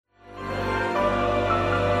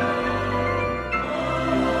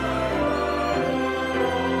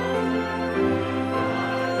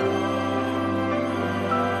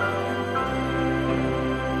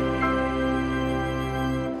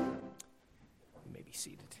be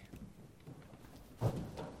seated.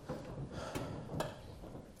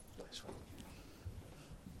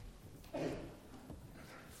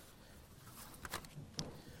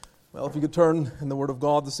 Well, if you could turn in the Word of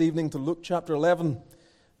God this evening to Luke chapter 11,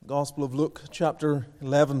 the Gospel of Luke chapter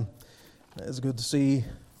 11. It is good to see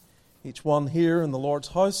each one here in the Lord's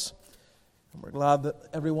house. And we're glad that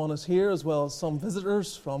everyone is here, as well as some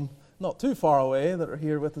visitors from not too far away that are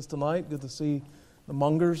here with us tonight. Good to see the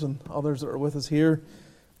Mungers and others that are with us here.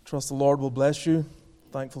 Trust the Lord will bless you.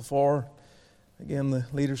 Thankful for, again, the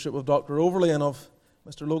leadership of Dr. Overley and of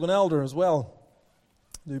Mr. Logan Elder as well.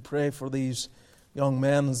 Do pray for these young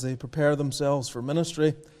men as they prepare themselves for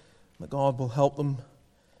ministry, that God will help them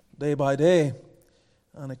day by day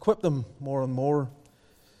and equip them more and more.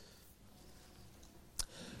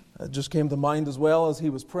 It just came to mind as well as he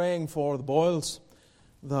was praying for the Boyles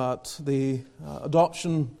that the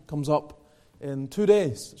adoption comes up in 2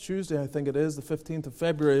 days. Tuesday, I think it is, the 15th of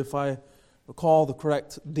February, if I recall the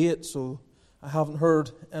correct date. So I haven't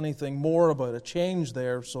heard anything more about a change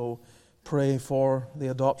there, so pray for the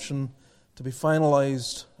adoption to be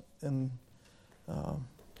finalized on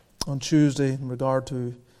Tuesday in regard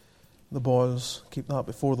to the Boyles. Keep that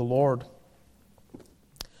before the Lord.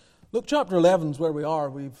 Luke chapter 11 is where we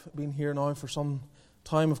are. We've been here now for some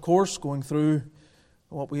time, of course, going through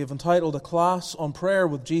what we have entitled A Class on Prayer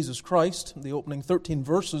with Jesus Christ, the opening 13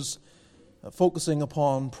 verses focusing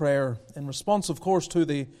upon prayer. In response, of course, to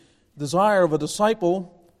the desire of a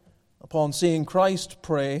disciple upon seeing Christ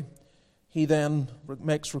pray, he then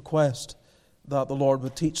makes request that the Lord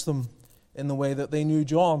would teach them in the way that they knew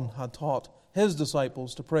John had taught his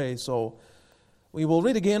disciples to pray. So we will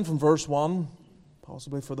read again from verse 1,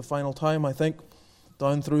 possibly for the final time, I think,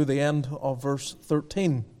 down through the end of verse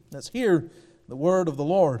 13. Let's hear the word of the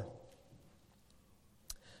Lord.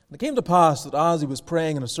 And it came to pass that as he was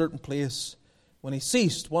praying in a certain place, when he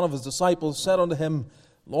ceased, one of his disciples said unto him,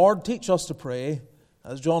 Lord, teach us to pray,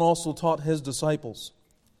 as John also taught his disciples.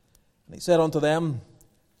 And he said unto them,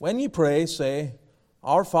 When ye pray, say,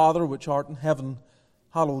 Our Father which art in heaven,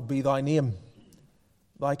 hallowed be thy name.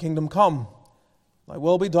 Thy kingdom come, thy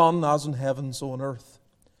will be done as in heaven, so on earth.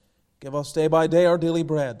 Give us day by day our daily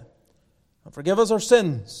bread, and forgive us our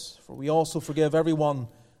sins, for we also forgive every one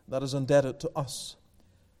that is indebted to us.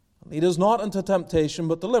 And lead us not into temptation,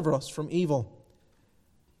 but deliver us from evil.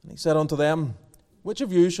 And he said unto them, Which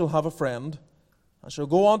of you shall have a friend, and shall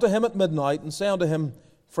go unto him at midnight, and say unto him,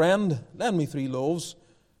 Friend, lend me 3 loaves,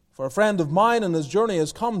 for a friend of mine in his journey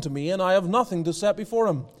is come to me, and I have nothing to set before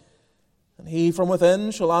him. And he from within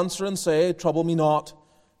shall answer and say, Trouble me not.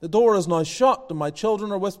 The door is now shut, and my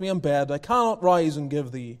children are with me in bed. I cannot rise and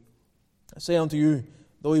give thee. I say unto you,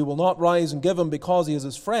 though he will not rise and give him because he is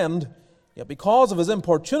his friend, yet because of his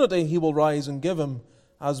importunity he will rise and give him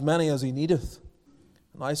as many as he needeth.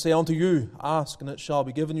 And I say unto you, Ask, and it shall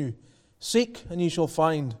be given you. Seek, and ye shall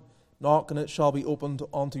find. Knock, and it shall be opened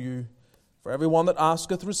unto you. For every one that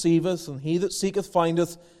asketh receiveth, and he that seeketh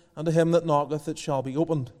findeth, and to him that knocketh it shall be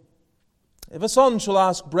opened. If a son shall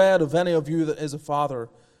ask bread of any of you that is a father,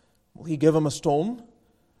 will he give him a stone?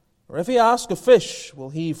 Or if he ask a fish, will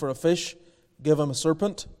he for a fish give him a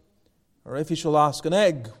serpent? Or if he shall ask an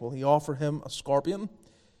egg, will he offer him a scorpion?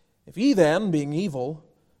 If ye then, being evil,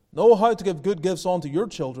 know how to give good gifts unto your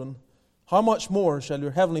children, how much more shall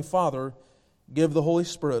your heavenly Father give the Holy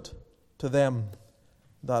Spirit to them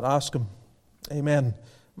that ask him? Amen.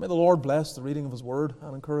 May the Lord bless the reading of His Word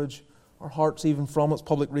and encourage our hearts even from its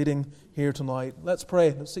public reading here tonight. Let's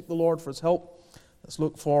pray. Let's seek the Lord for His help. Let's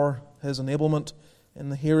look for His enablement in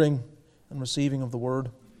the hearing and receiving of the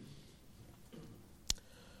Word.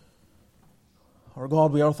 Our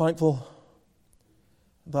God, we are thankful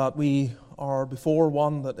that we are before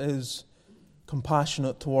one that is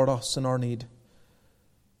compassionate toward us in our need.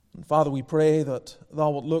 And Father, we pray that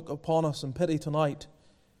Thou wilt look upon us in pity tonight.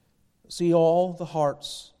 See all the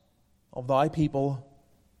hearts of Thy people.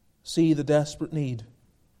 See the desperate need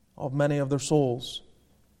of many of their souls,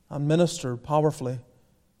 and minister powerfully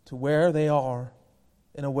to where they are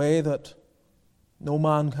in a way that no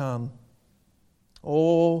man can.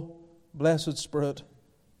 Oh, blessed Spirit,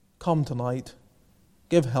 come tonight.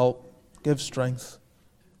 Give help, give strength.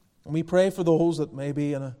 And we pray for those that may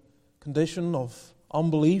be in a condition of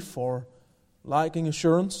unbelief or lacking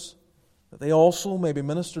assurance, that they also may be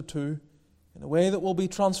ministered to in a way that will be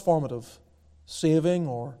transformative, saving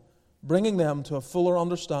or bringing them to a fuller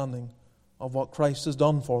understanding of what Christ has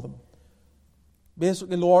done for them.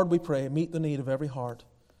 Basically, Lord, we pray, meet the need of every heart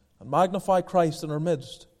and magnify Christ in our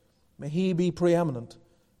midst. May He be preeminent.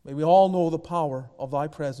 May we all know the power of Thy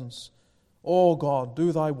presence. Oh God,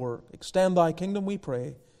 do Thy work. Extend Thy kingdom, we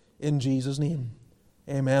pray, in Jesus' name.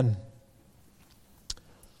 Amen.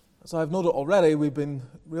 As I've noted already, we've been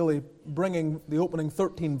really bringing the opening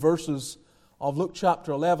 13 verses of Luke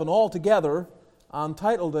chapter 11 all together and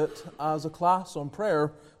titled it as a class on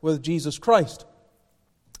prayer with Jesus Christ.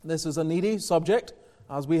 This is a needy subject,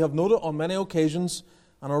 as we have noted on many occasions,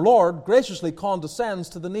 and our Lord graciously condescends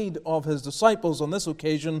to the need of His disciples on this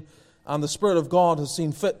occasion, and the Spirit of God has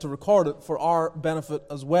seen fit to record it for our benefit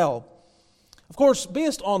as well. Of course,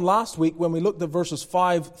 based on last week when we looked at verses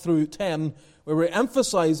 5 through 10, where we're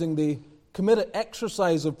emphasizing the committed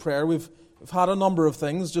exercise of prayer, we've had a number of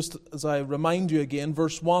things. Just as I remind you again,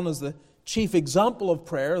 verse 1 is the chief example of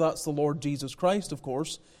prayer. That's the Lord Jesus Christ, of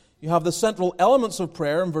course. You have the central elements of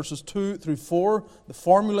prayer in verses 2 through 4, the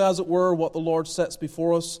formula, as it were, what the Lord sets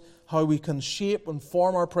before us, how we can shape and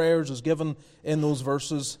form our prayers is given in those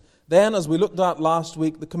verses. Then, as we looked at last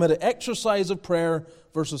week, the committed exercise of prayer,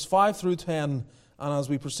 verses 5 through 10, and as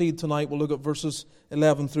we proceed tonight, we'll look at verses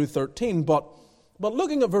 11 through 13. But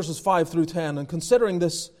looking at verses 5 through 10 and considering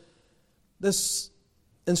this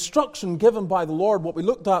instruction given by the Lord, what we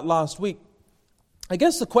looked at last week, I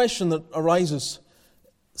guess the question that arises,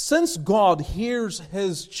 since God hears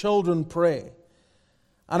His children pray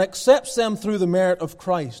and accepts them through the merit of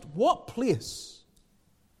Christ, what place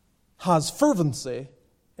has fervency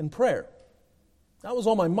in prayer? That was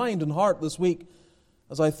on my mind and heart this week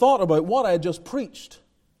as I thought about what I had just preached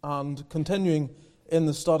and continuing in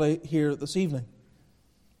the study here this evening.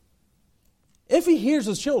 If He hears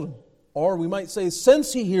His children, or we might say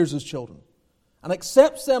since He hears His children, and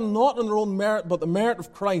accepts them not in their own merit but the merit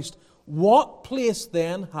of Christ, what place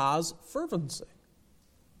then has fervency?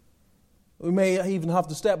 We may even have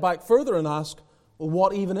to step back further and ask, well,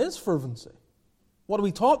 what even is fervency? What do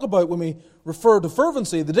we talk about when we refer to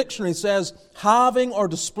fervency? The dictionary says, having or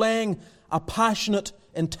displaying a passionate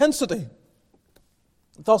intensity.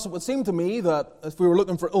 Thus, it would seem to me that if we were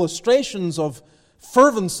looking for illustrations of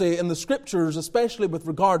fervency in the Scriptures, especially with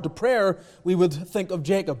regard to prayer, we would think of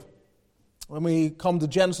Jacob. When we come to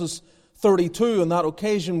Genesis 32, on that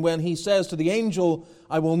occasion when he says to the angel,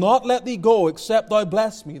 I will not let thee go except thou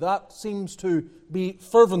bless me. That seems to be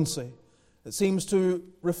fervency. It seems to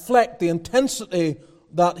reflect the intensity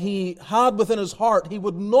that he had within his heart. He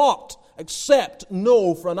would not accept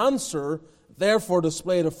no for an answer, therefore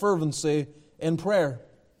displayed a fervency in prayer.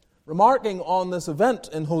 Remarking on this event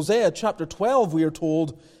in Hosea chapter 12, we are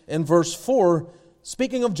told in verse 4,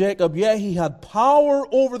 speaking of Jacob, yea, he had power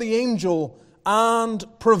over the angel and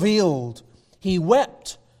prevailed. He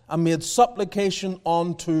wept and made supplication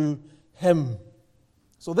unto him.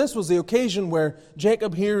 So this was the occasion where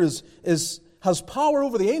Jacob here has power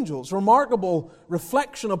over the angels. Remarkable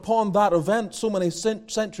reflection upon that event so many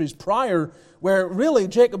centuries prior, where really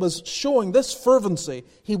Jacob is showing this fervency.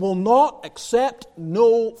 He will not accept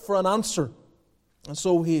no for an answer. And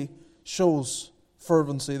so he shows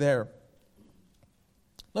fervency there.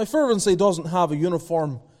 Now, fervency doesn't have a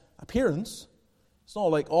uniform appearance. It's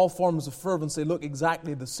not like all forms of fervency look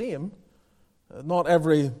exactly the same. Not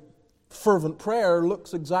every fervent prayer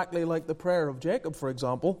looks exactly like the prayer of Jacob, for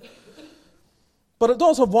example. But it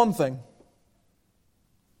does have one thing.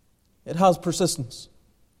 It has persistence.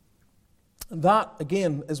 And that,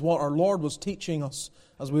 again, is what our Lord was teaching us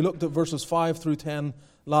as we looked at verses 5 through 10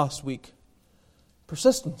 last week.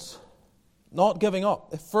 Persistence. Not giving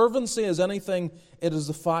up. If fervency is anything, it is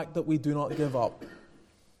the fact that we do not give up.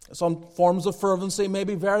 Some forms of fervency may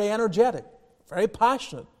be very energetic, very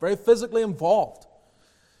passionate, very physically involved.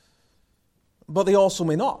 But they also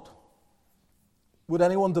may not. Would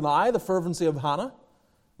anyone deny the fervency of Hannah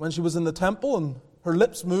when she was in the temple and her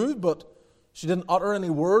lips moved, but she didn't utter any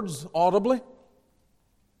words audibly?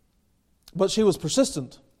 But she was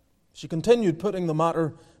persistent. She continued putting the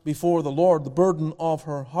matter before the Lord, the burden of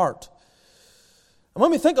her heart. And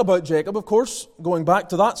when we think about Jacob, of course, going back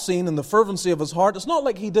to that scene and the fervency of his heart, it's not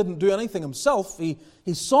like he didn't do anything himself. He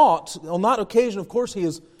sought, on that occasion, of course,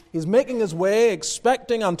 he's making his way,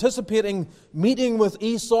 expecting, anticipating, meeting with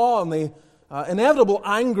Esau and the inevitable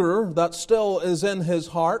anger that still is in his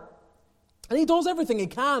heart. And he does everything he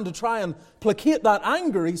can to try and placate that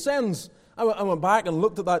anger. He sends, I went back and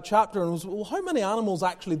looked at that chapter and was, well, how many animals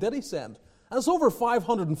actually did he send? And it's over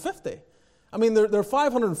 550. I mean, there are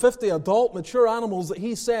 550 adult, mature animals that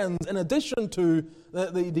he sends in addition to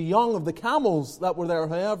the young of the camels that were there,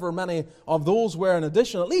 however many of those were in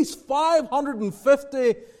addition. At least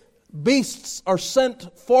 550 beasts are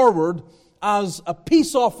sent forward as a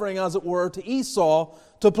peace offering, as it were, to Esau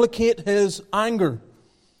to placate his anger.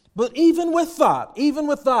 But even with that,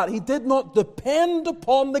 he did not depend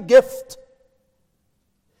upon the gift.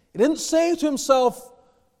 He didn't say to himself,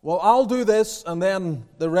 well, I'll do this, and then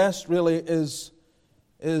the rest really is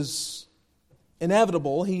is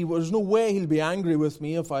inevitable. There's no way he'll be angry with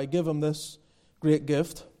me if I give him this great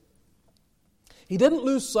gift. He didn't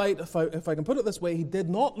lose sight, if I can put it this way, he did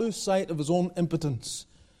not lose sight of his own impotence.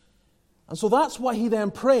 And so that's why he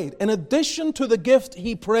then prayed. In addition to the gift,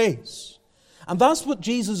 he prays. And that's what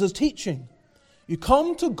Jesus is teaching. You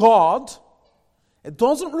come to God. It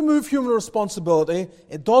doesn't remove human responsibility.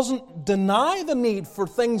 It doesn't deny the need for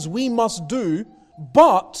things we must do,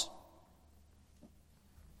 but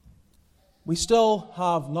we still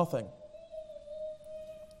have nothing.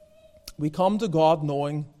 We come to God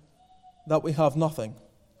knowing that we have nothing,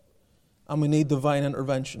 and we need divine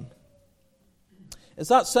intervention. It's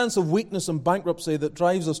that sense of weakness and bankruptcy that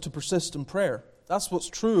drives us to persist in prayer. That's what's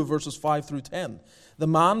true of verses 5 through 10. The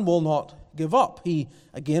man will not give up.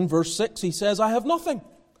 Again, verse 6, he says, I have nothing.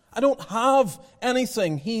 I don't have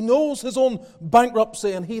anything. He knows his own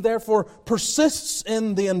bankruptcy, and he therefore persists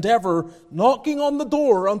in the endeavor, knocking on the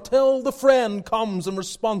door until the friend comes in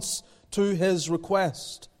response to his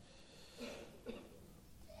request.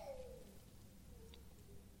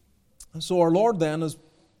 And so our Lord then is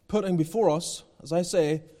putting before us, as I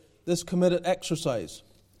say, this committed exercise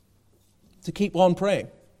to keep on praying.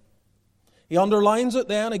 He underlines it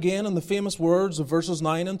then again in the famous words of verses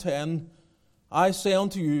 9 and 10. I say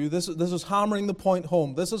unto you, this is hammering the point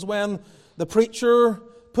home. This is when the preacher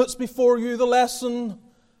puts before you the lesson,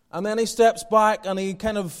 and then he steps back and he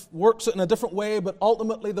kind of works it in a different way, but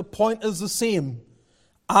ultimately the point is the same.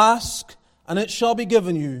 Ask, and it shall be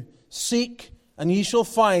given you. Seek, and ye shall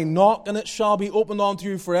find. Knock, and it shall be opened unto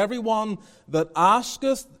you. For everyone that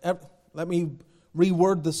asketh, let me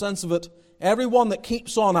reword the sense of it. Everyone that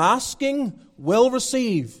keeps on asking will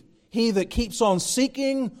receive. He that keeps on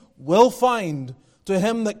seeking will find. To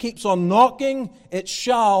him that keeps on knocking, it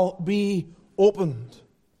shall be opened.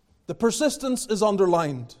 The persistence is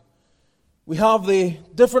underlined. We have the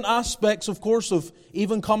different aspects, of course, of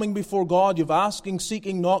even coming before God. You have asking,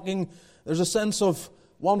 seeking, knocking. There's a sense of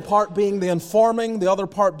one part being the informing, the other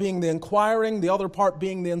part being the inquiring, the other part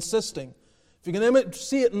being the insisting. If you can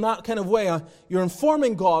see it in that kind of way, you're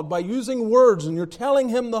informing God by using words, and you're telling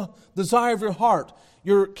Him the desire of your heart.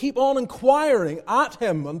 You keep on inquiring at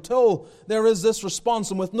Him until there is this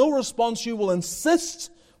response. And with no response, you will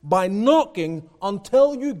insist by knocking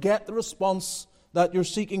until you get the response that you're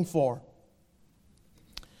seeking for.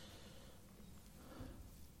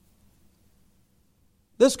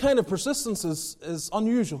 This kind of persistence is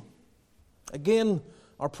unusual. Again,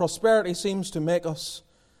 our prosperity seems to make us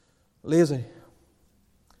lazy.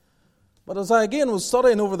 But as I again was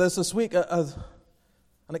studying over this week, an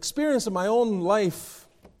experience in my own life,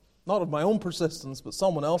 not of my own persistence, but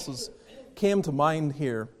someone else's, came to mind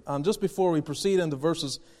here. And just before we proceed into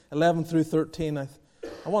verses 11 through 13, I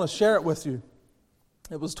want to share it with you.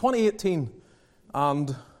 It was 2018,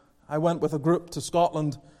 and I went with a group to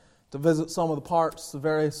Scotland to visit some of the parts, the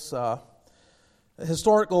various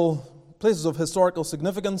historical places of historical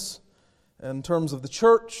significance in terms of the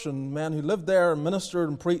church and men who lived there and ministered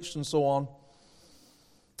and preached and so on.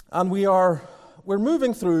 And we're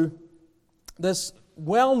moving through this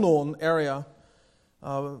well-known area,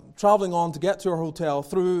 traveling on to get to our hotel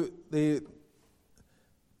through a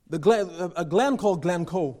glen called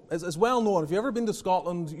Glencoe. It's well known. If you've ever been to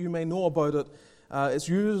Scotland, you may know about it. It's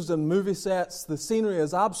used in movie sets. The scenery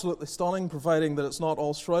is absolutely stunning, providing that it's not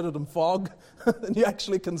all shrouded in fog and you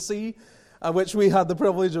actually can see, which we had the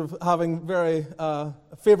privilege of having very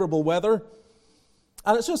favorable weather.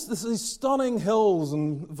 And it's just these stunning hills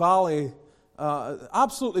and valley,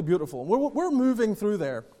 absolutely beautiful. We're moving through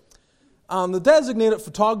there. And the designated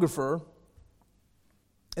photographer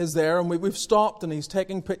is there, and we've stopped, and he's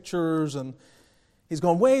taking pictures, and he's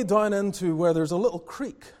gone way down into where there's a little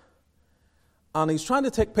creek. And he's trying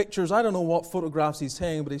to take pictures. I don't know what photographs he's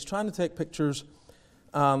taking, but he's trying to take pictures.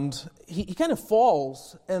 And he kind of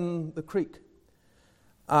falls in the creek.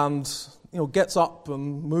 And, gets up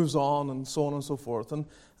and moves on and so on and so forth. And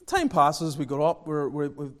time passes. We go up.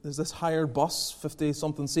 There's this hired bus,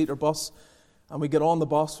 50-something seater bus. And we get on the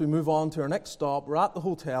bus. We move on to our next stop. We're at the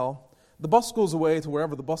hotel. The bus goes away to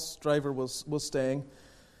wherever the bus driver was staying.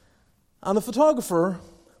 And the photographer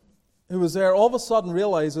who was there all of a sudden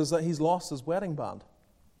realizes that he's lost his wedding band.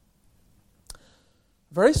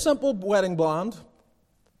 Very simple wedding band,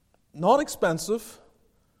 not expensive,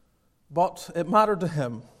 but it mattered to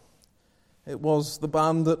him. It was the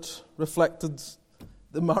band that reflected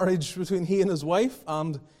the marriage between he and his wife,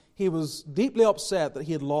 and he was deeply upset that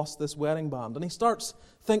he had lost this wedding band. And he starts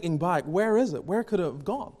thinking back, where is it? Where could it have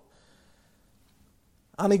gone?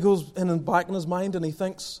 And he goes back in his mind and he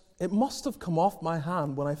thinks, it must have come off my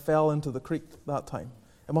hand when I fell into the creek that time.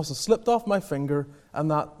 It must have slipped off my finger, and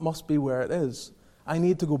that must be where it is. I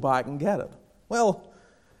need to go back and get it. Well,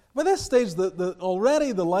 by this stage,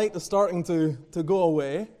 already the light is starting to go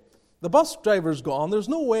away. The bus driver's gone. There's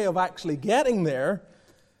no way of actually getting there.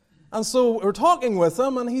 And so we're talking with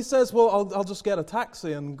him, and he says, well, I'll just get a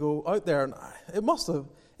taxi and go out there. And it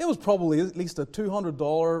was probably at least a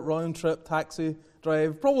 $200 round-trip taxi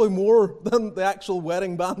drive, probably more than the actual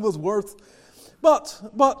wedding band was worth.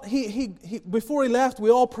 But he before he left, we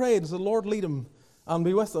all prayed, the Lord lead him and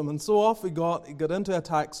be with him. And so off we got. He got into a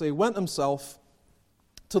taxi, went himself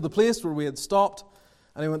to the place where we had stopped,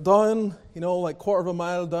 and he went down, like quarter of a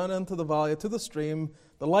mile down into the valley, to the stream.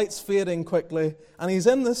 The light's fading quickly, and he's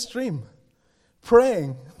in this stream,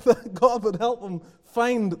 praying that God would help him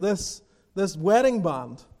find this wedding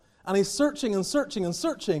band. And he's searching and searching and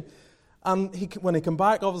searching. And when he came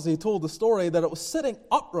back, obviously he told the story that it was sitting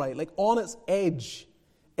upright, like on its edge,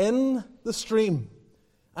 in the stream.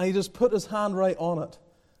 And he just put his hand right on it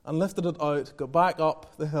and lifted it out, got back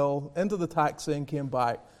up the hill, into the taxi, and came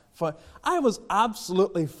back. I was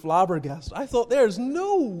absolutely flabbergasted. I thought, there's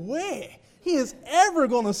no way he is ever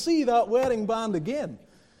going to see that wedding band again.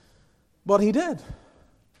 But he did.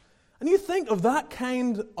 And you think of that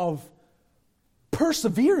kind of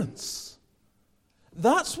perseverance.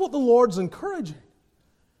 That's what the Lord's encouraging.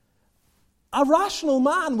 A rational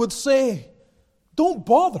man would say, don't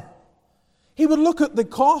bother. He would look at the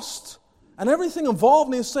cost and everything involved,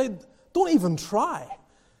 and he'd say, don't even try.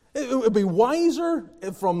 It would be wiser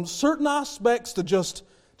from certain aspects to just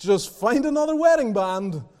find another wedding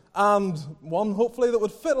band, and one hopefully that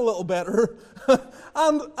would fit a little better,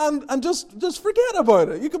 and just forget about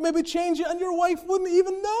it. You could maybe change it and your wife wouldn't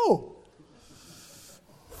even know.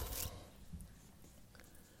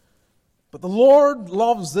 But the Lord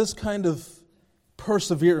loves this kind of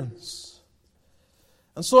perseverance.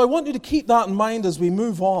 And so I want you to keep that in mind as we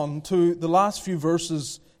move on to the last few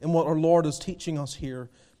verses in what our Lord is teaching us here,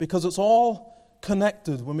 because it's all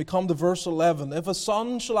connected when we come to verse 11. If a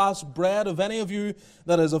son shall ask bread of any of you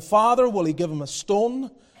that is a father, will he give him a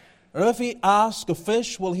stone? Or if he ask a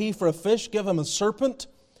fish, will he for a fish give him a serpent?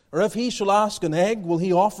 Or if he shall ask an egg, will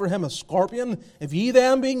he offer him a scorpion? If ye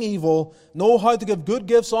then, being evil, know how to give good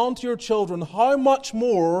gifts unto your children, how much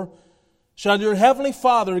more shall your heavenly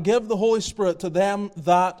Father give the Holy Spirit to them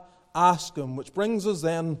that ask him? Which brings us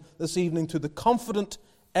then this evening to the confident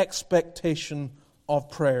expectation of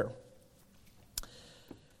prayer.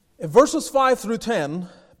 In verses 5 through 10,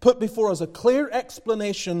 put before us a clear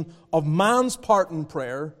explanation of man's part in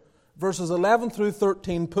prayer. Verses 11 through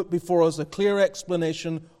 13 put before us a clear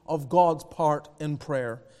explanation of God's part in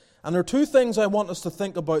prayer. And there are two things I want us to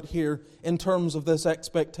think about here in terms of this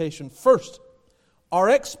expectation. First, our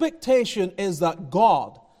expectation is that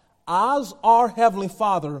God, as our Heavenly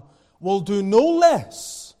Father, will do no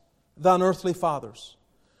less than earthly fathers.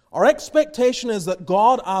 Our expectation is that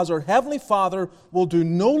God, as our Heavenly Father, will do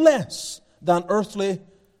no less than earthly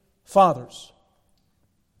fathers.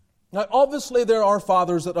 Now, obviously, there are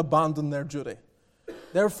fathers that abandon their duty.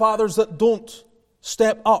 There are fathers that don't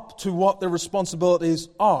step up to what their responsibilities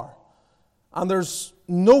are. And there's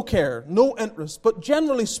no care, no interest. But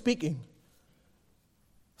generally speaking,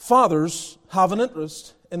 fathers have an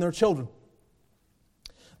interest in their children.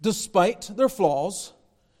 Despite their flaws,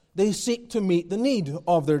 they seek to meet the need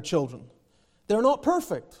of their children. They're not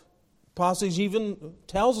perfect. The passage even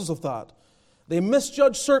tells us of that. They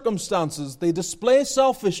misjudge circumstances, they display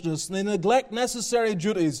selfishness, they neglect necessary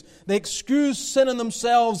duties, they excuse sin in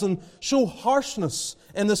themselves and show harshness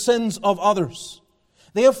in the sins of others.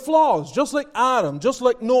 They have flaws, just like Adam, just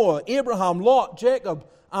like Noah, Abraham, Lot, Jacob,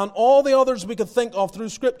 and all the others we could think of through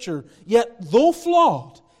Scripture. Yet, though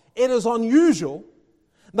flawed, it is unusual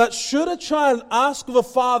that should a child ask of a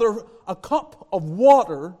father a cup of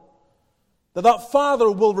water, that father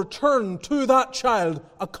will return to that child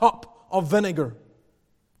a cup of vinegar.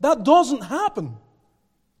 That doesn't happen.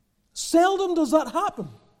 Seldom does that happen.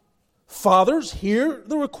 Fathers hear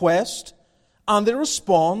the request and they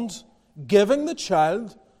respond, giving the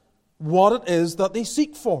child what it is that they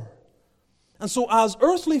seek for. And so as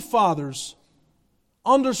earthly fathers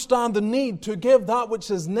understand the need to give that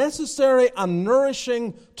which is necessary and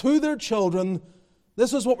nourishing to their children,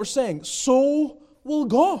 this is what we're saying. So will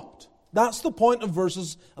God. That's the point of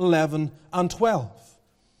verses 11 and 12.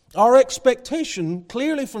 Our expectation,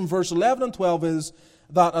 clearly from verse 11 and 12, is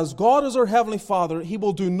that as God is our Heavenly Father, He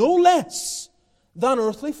will do no less than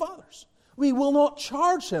earthly fathers. We will not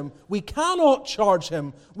charge Him, we cannot charge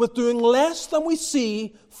Him with doing less than we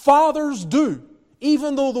see fathers do,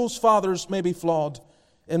 even though those fathers may be flawed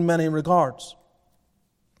in many regards.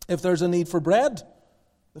 If there's a need for bread,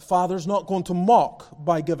 the Father's not going to mock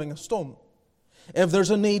by giving a stone. If there's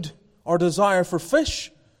a need or desire for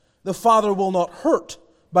fish, the Father will not hurt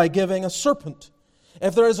by giving a serpent.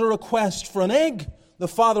 If there is a request for an egg, the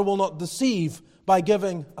Father will not deceive by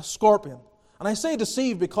giving a scorpion. And I say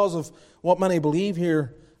deceive because of what many believe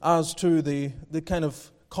here as to the kind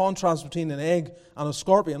of contrast between an egg and a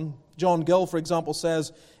scorpion. John Gill, for example,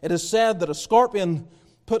 says, "It is said that a scorpion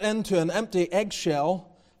put into an empty eggshell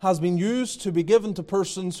has been used to be given to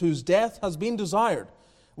persons whose death has been desired,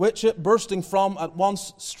 which it bursting from at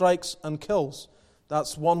once strikes and kills."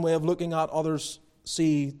 That's one way of looking at. Others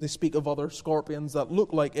they speak of other scorpions that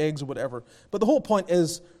look like eggs or whatever. But the whole point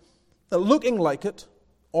is that looking like it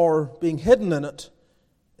or being hidden in it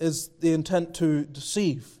is the intent to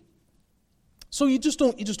deceive. So you just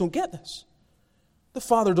don't get this. The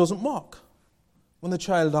Father doesn't mock when the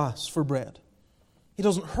child asks for bread. He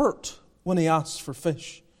doesn't hurt when he asks for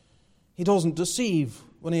fish. He doesn't deceive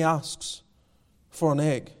when he asks for an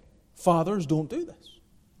egg. Fathers don't do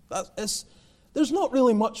this. There's not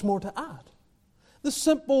really much more to add. The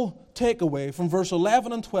simple takeaway from verse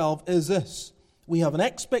 11 and 12 is this: we have an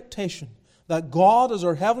expectation that God, as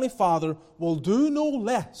our Heavenly Father, will do no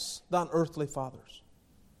less than earthly fathers.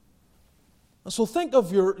 And so think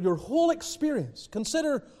of your whole experience.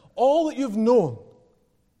 Consider all that you've known.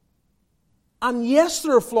 And yes,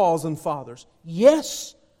 there are flaws in fathers.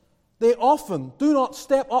 Yes, they often do not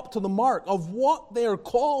step up to the mark of what they are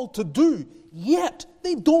called to do. Yet,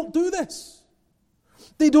 they don't do this.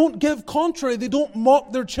 They don't give contrary. They don't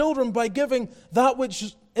mock their children by giving that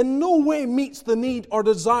which in no way meets the need or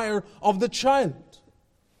desire of the child.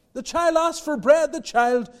 The child asks for bread. The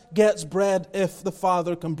child gets bread if the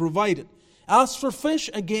father can provide it. Asks for fish,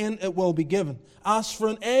 again, it will be given. Asks for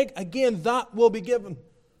an egg, again, that will be given.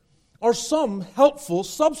 Or some helpful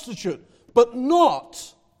substitute, but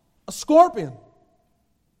not a scorpion,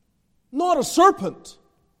 not a serpent,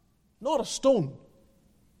 not a stone.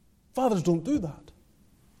 Fathers don't do that.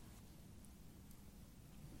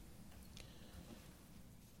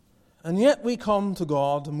 And yet we come to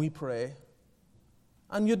God and we pray,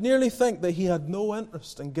 and you'd nearly think that He had no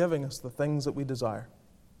interest in giving us the things that we desire.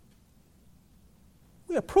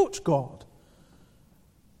 We approach God,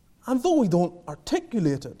 and though we don't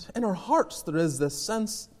articulate it, in our hearts there is this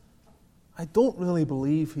sense, I don't really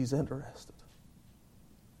believe He's interested.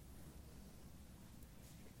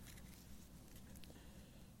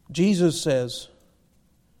 Jesus says,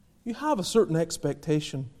 you have a certain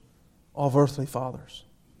expectation of earthly fathers.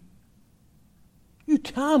 You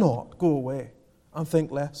cannot go away and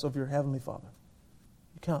think less of your Heavenly Father.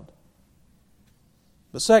 You can't.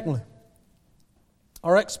 But secondly,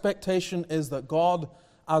 our expectation is that God,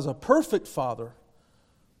 as a perfect Father,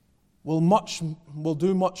 will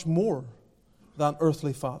do much more than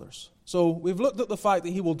earthly fathers. So we've looked at the fact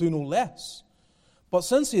that He will do no less. But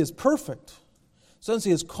since He is perfect, since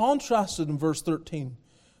He is contrasted in verse 13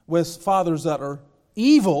 with fathers that are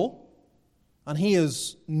evil, and He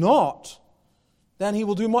is not, then He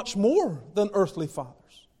will do much more than earthly fathers.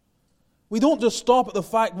 We don't just stop at the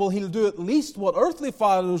fact, well, He'll do at least what earthly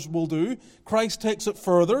fathers will do. Christ takes it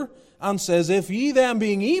further and says, if ye then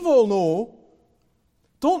being evil know,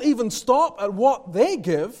 don't even stop at what they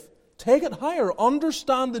give. Take it higher.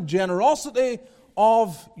 Understand the generosity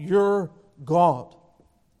of your God.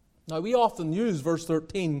 Now, we often use verse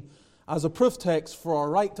 13 as a proof text for our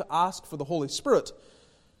right to ask for the Holy Spirit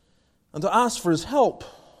and to ask for His help.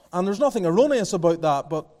 And there's nothing erroneous about that,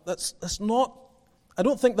 but that's not, I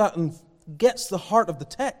don't think that gets the heart of the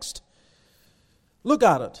text. Look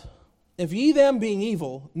at it. If ye then being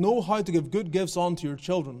evil know how to give good gifts unto your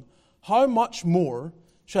children, how much more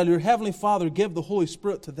shall your heavenly Father give the Holy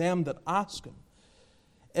Spirit to them that ask Him?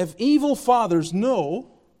 If evil fathers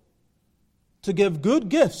know to give good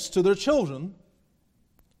gifts to their children,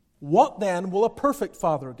 what then will a perfect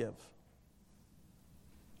Father give?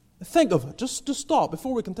 Think of it. Just stop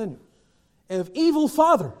before we continue. If evil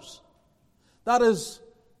fathers, that is,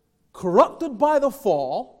 corrupted by the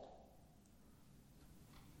fall,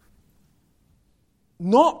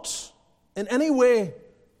 not in any way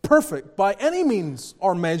perfect by any means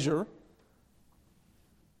or measure,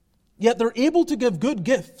 yet they're able to give good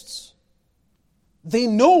gifts. They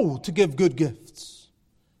know to give good gifts.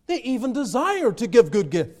 They even desire to give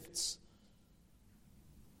good gifts.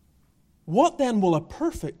 What then will a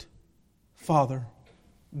perfect Father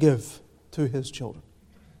give to His children?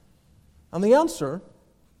 And the answer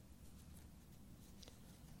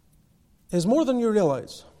is more than you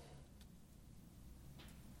realize.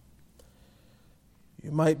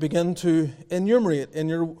 You might begin to enumerate in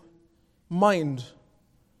your mind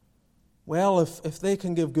Well, if they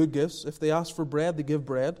can give good gifts, if they ask for bread, they give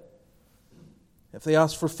bread. If they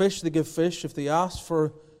ask for fish, they give fish. If they ask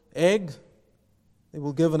for egg, they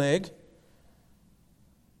will give an egg.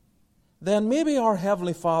 Then maybe our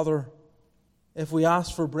Heavenly Father, if we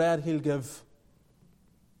ask for bread, He'll give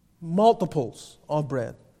multiples of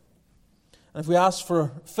bread. And if we ask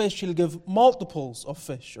for fish, He'll give multiples of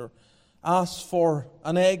fish. Or ask for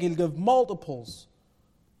an egg, He'll give multiples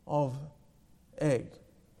of egg.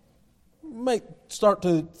 You might start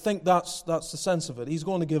to think that's the sense of it. He's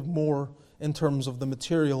going to give more in terms of the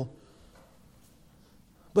material.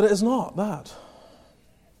 But it is not that.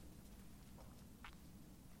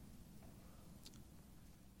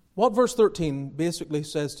 What verse 13 basically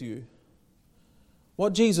says to you,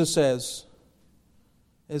 what Jesus says,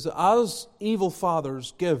 is that as evil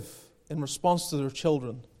fathers give in response to their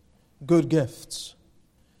children good gifts,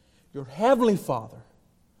 your Heavenly Father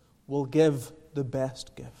will give the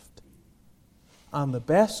best gift. And the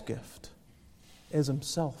best gift is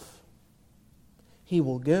Himself. He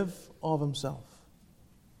will give of Himself.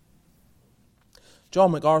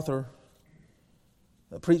 John MacArthur,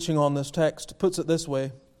 preaching on this text, puts it this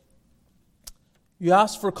way: you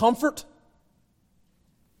asked for comfort,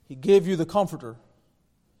 He gave you the Comforter.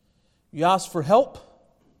 You asked for help,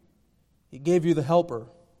 He gave you the Helper.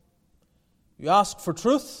 You asked for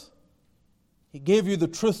truth, He gave you the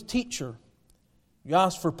truth teacher. You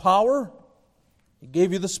asked for power, He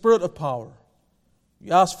gave you the Spirit of power.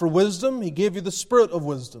 You asked for wisdom, He gave you the Spirit of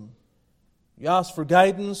wisdom. You asked for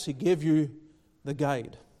guidance, He gave you the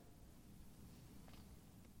guide.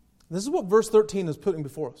 This is what verse 13 is putting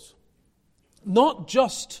before us. Not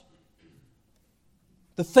just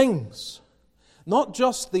the things, not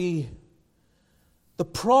just the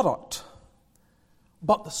product,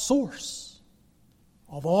 but the source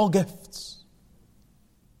of all gifts.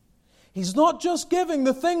 He's not just giving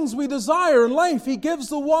the things we desire in life. He gives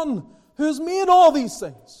the one who has made all these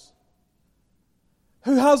things,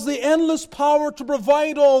 who has the endless power to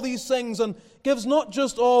provide all these things, and gives not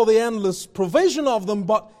just all the endless provision of them,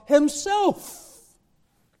 but Himself.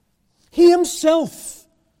 He Himself.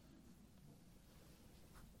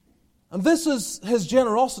 And this is His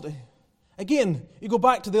generosity. Again, you go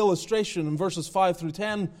back to the illustration in verses 5 through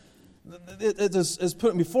 10. It is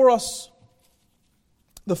putting before us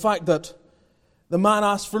the fact that the man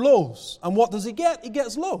asks for loaves. And what does he get? He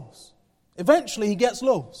gets loaves. Eventually he gets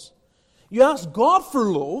loaves. You ask God for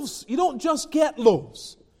loaves, you don't just get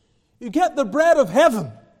loaves. You get the bread of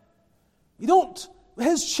heaven.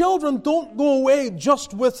 His children don't go away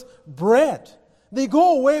just with bread. They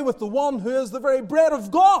go away with the one who is the very bread of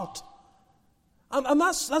God. And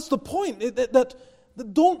that's the point. That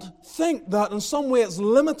don't think that in some way it's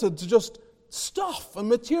limited to just stuff and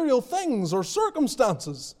material things or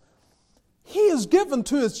circumstances. He has given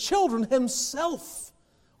to His children Himself.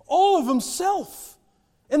 All of Himself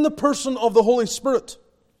in the person of the Holy Spirit.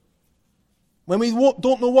 When we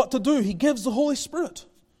don't know what to do, He gives the Holy Spirit.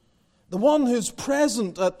 The one who's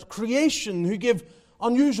present at creation, who gave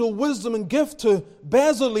unusual wisdom and gift to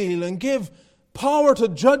Bezalel and gave power to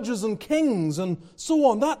judges and kings and so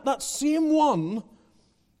on. That same one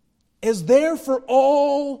is there for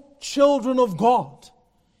all children of God.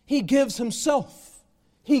 He gives Himself.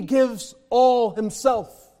 He gives all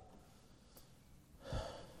Himself.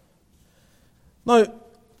 Now,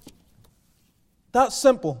 that's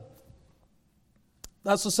simple.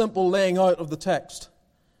 That's a simple laying out of the text.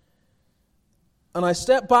 And I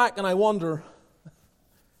step back and I wonder,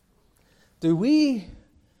 are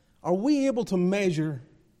we able to measure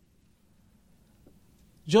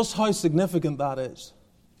just how significant that is?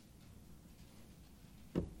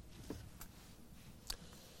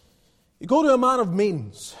 You go to a man of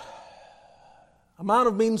means. A man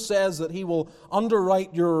of means says that he will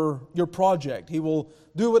underwrite your project. He will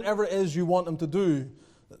do whatever it is you want him to do.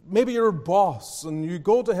 Maybe you're a boss and you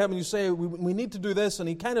go to him and you say, we need to do this. And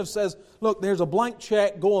he kind of says, look, there's a blank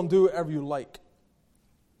check. Go and do whatever you like.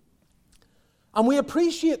 And we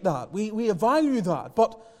appreciate that. We value that.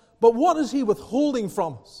 But what is he withholding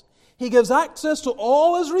from us? He gives access to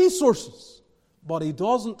all his resources, but he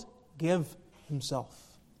doesn't give himself.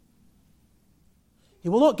 He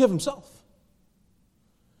will not give himself.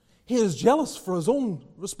 He is jealous for his own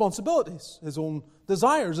responsibilities, his own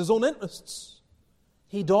desires, his own interests.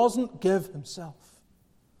 He doesn't give himself.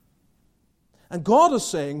 And God is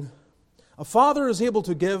saying, a father is able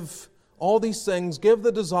to give all these things, give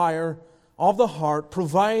the desire of the heart,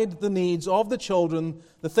 provide the needs of the children,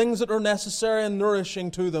 the things that are necessary and nourishing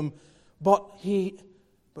to them. But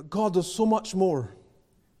God does so much more.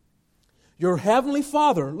 Your heavenly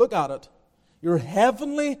Father, look at it. Your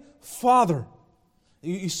heavenly Father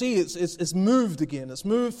You see, it's moved again. It's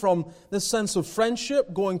moved from this sense of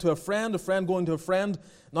friendship, going to a friend going to a friend.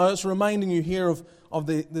 Now it's reminding you here of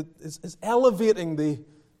it's elevating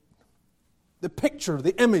the picture,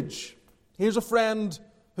 the image. Here's a friend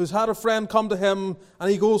who's had a friend come to him, and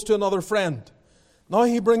he goes to another friend. Now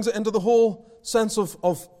he brings it into the whole sense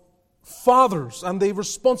of fathers, and the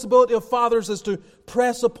responsibility of fathers is to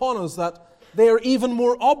press upon us that they are even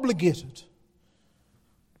more obligated.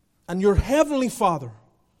 And your heavenly Father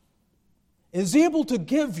is able to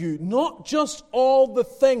give you not just all the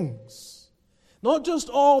things, not just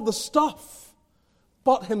all the stuff,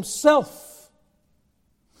 but Himself.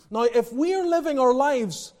 Now, if we are living our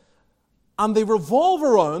lives and they revolve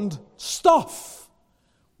around stuff,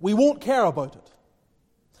 we won't care about it.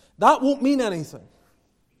 That won't mean anything.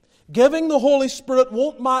 Giving the Holy Spirit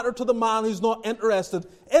won't matter to the man who's not interested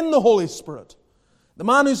in the Holy Spirit. The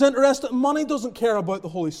man who's interested in money doesn't care about the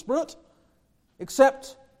Holy Spirit,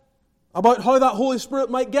 except about how that Holy Spirit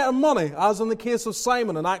might get him money, as in the case of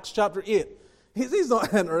Simon in Acts chapter 8. He's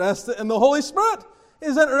not interested in the Holy Spirit.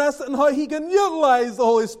 He's interested in how he can utilize the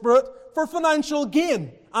Holy Spirit for financial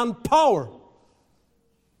gain and power.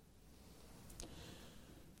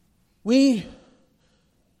 We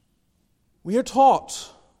are taught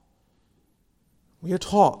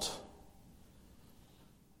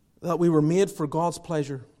that we were made for God's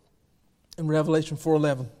pleasure in Revelation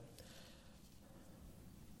 4:11.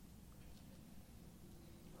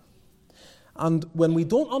 And when we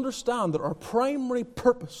don't understand that our primary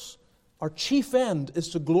purpose, our chief end, is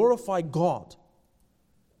to glorify God,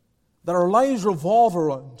 that our lives revolve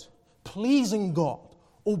around pleasing God,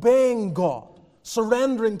 obeying God,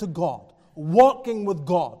 surrendering to God, walking with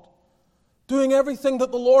God, doing everything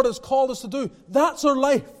that the Lord has called us to do, that's our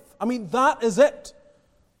life. I mean, that is it.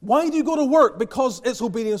 Why do you go to work? Because it's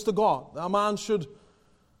obedience to God. A man should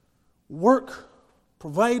work,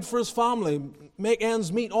 provide for his family, make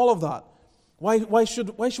ends meet, all of that. Why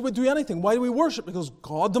should we do anything? Why do we worship? Because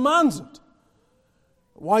God demands it.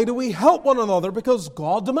 Why do we help one another? Because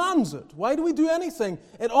God demands it. Why do we do anything?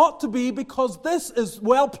 It ought to be because this is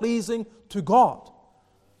well-pleasing to God.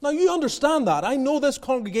 Now you understand that. I know this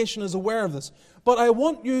congregation is aware of this. But I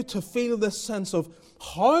want you to feel this sense of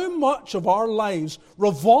how much of our lives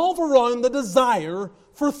revolve around the desire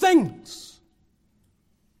for things.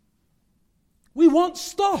 We want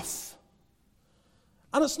stuff.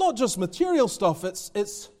 And it's not just material stuff,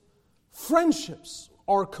 it's friendships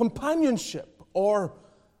or companionship or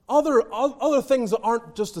other things that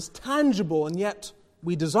aren't just as tangible, and yet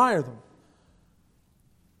we desire them.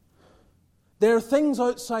 There are things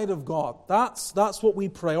outside of God. That's what we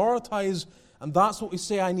prioritize, and that's what we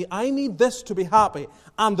say, I need this to be happy.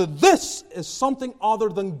 And this is something other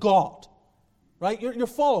than God. Right? You're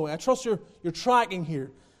following. I trust you're tracking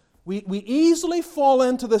here. We easily fall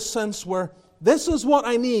into this sense where this is what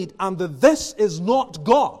I need, and this is not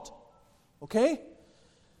God. Okay?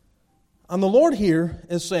 And the Lord here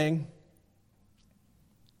is saying,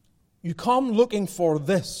 you come looking for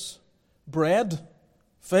this. Bread,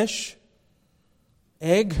 fish,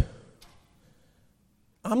 egg.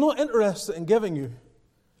 I'm not interested in giving you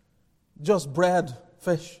just bread,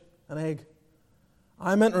 fish, and egg.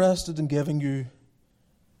 I'm interested in giving you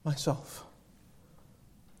myself.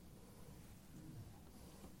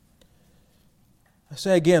 I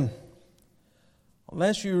say again,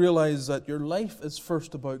 unless you realize that your life is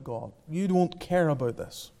first about God, you don't care about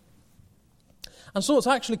this. And so it's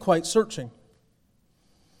actually quite searching.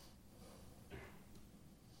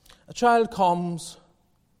 A child comes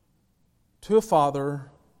to a father,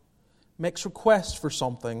 makes request for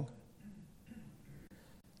something,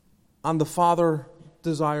 and the father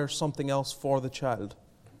desires something else for the child.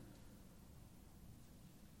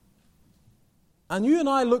 And you and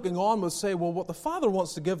I looking on would say, well, what the father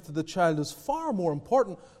wants to give to the child is far more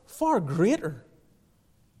important, far greater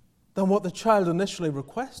than what the child initially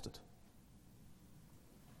requested.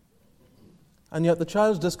 And yet the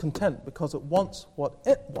child's discontent because it wants what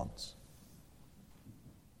it wants.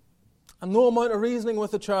 And no amount of reasoning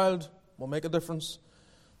with the child will make a difference.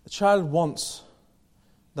 The child wants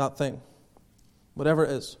that thing, whatever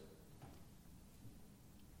it is.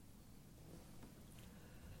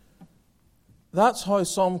 That's how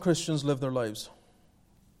some Christians live their lives.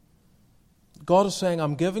 God is saying,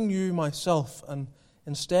 I'm giving you myself, and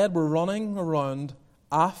instead we're running around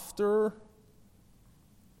after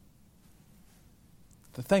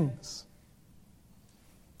the things.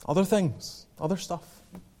 Other things, other stuff.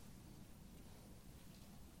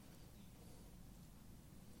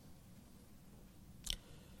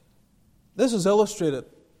 This is illustrated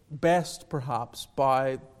best, perhaps,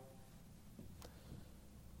 by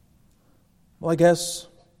Well, I guess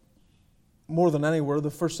more than anywhere,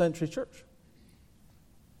 the first century church.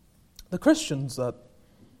 The Christians that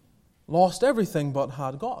lost everything but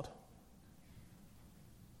had God.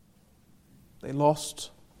 They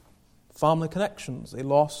lost family connections. They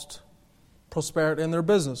lost prosperity in their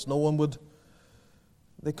business.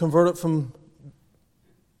 They converted from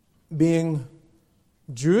being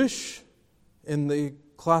Jewish in the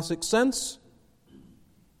classic sense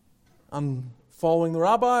and following the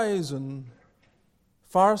rabbis and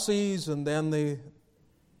Pharisees, and then they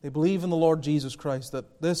believe in the Lord Jesus Christ,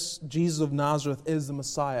 that this Jesus of Nazareth is the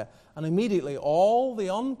Messiah. And immediately all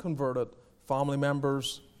the unconverted family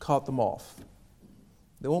members cut them off.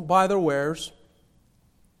 They won't buy their wares.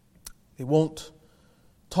 They won't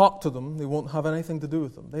talk to them. They won't have anything to do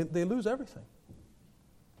with them. They lose everything.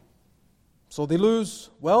 So they lose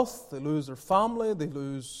wealth, they lose their family, they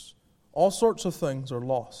lose all sorts of things are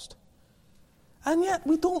lost. And yet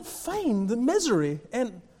we don't find the misery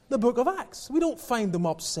in the book of Acts. We don't find them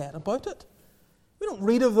upset about it. We don't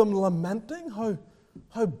read of them lamenting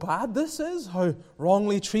how bad this is, how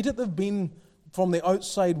wrongly treated they've been from the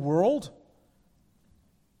outside world.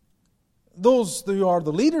 Those who are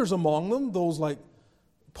the leaders among them, those like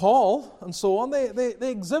Paul and so on, they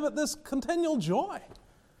exhibit this continual joy.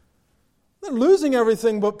 They're losing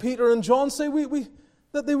everything, but Peter and John say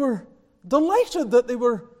that they were delighted, that they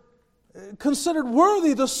were considered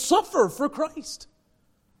worthy to suffer for Christ.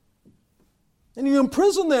 And you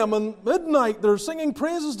imprison them, and at midnight they're singing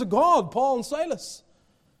praises to God, Paul and Silas.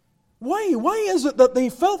 Why? Why is it that they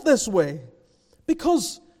felt this way?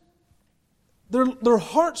 Because their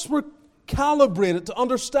hearts were calibrated to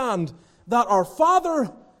understand that our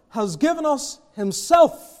Father has given us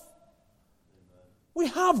Himself. We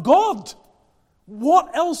have God.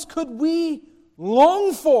 What else could we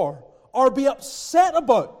long for or be upset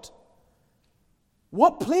about?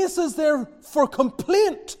 What place is there for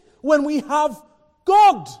complaint when we have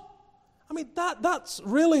God? I mean, that's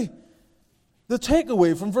really the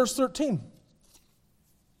takeaway from verse 13.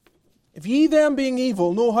 If ye then, being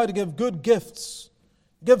evil, know how to give good gifts,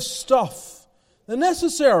 give stuff, the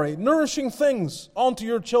necessary, nourishing things unto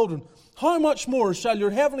your children, how much more shall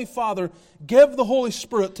your heavenly Father give the Holy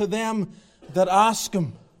Spirit to them that ask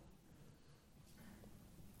Him?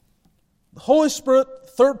 The Holy Spirit,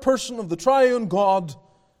 third person of the triune God,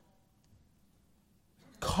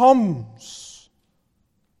 comes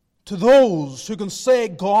to those who can say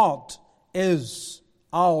God is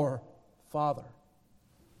our Father.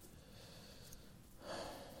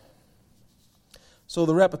 So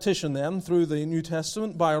the repetition then through the New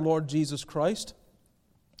Testament by our Lord Jesus Christ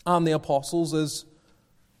and the apostles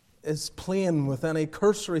is plain with any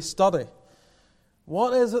cursory study.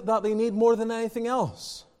 What is it that they need more than anything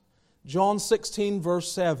else? John 16,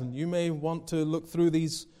 verse 7. You may want to look through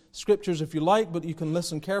these scriptures if you like, but you can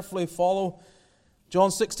listen carefully, follow. John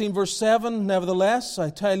 16, verse 7. Nevertheless, I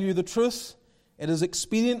tell you the truth, it is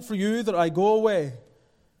expedient for you that I go away.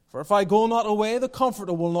 For if I go not away, the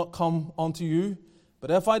Comforter will not come unto you. But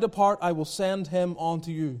if I depart, I will send Him unto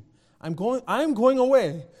you. I am going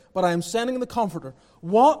away, but I am sending the Comforter.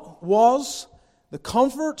 What was the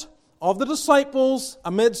comfort of the disciples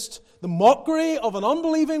amidst the mockery of an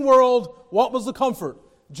unbelieving world? What was the comfort?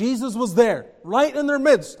 Jesus was there, right in their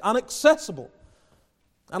midst, and accessible.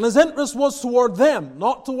 And His interest was toward them,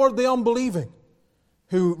 not toward the unbelieving,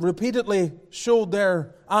 who repeatedly showed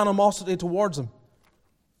their animosity towards Him.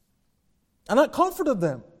 And that comforted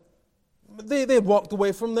them. They had walked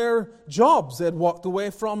away from their jobs. They had walked away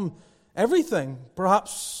from everything.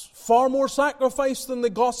 Perhaps far more sacrifice than the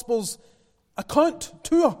Gospels account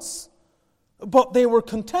to us. But they were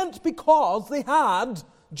content because they had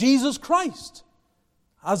Jesus Christ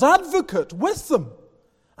as advocate with them.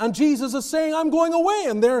 And Jesus is saying, I'm going away.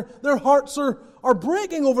 And their hearts are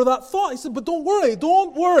breaking over that thought. He said, but don't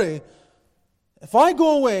worry. If I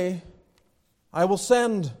go away, I will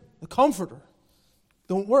send the Comforter.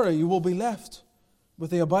 Don't worry, you will be left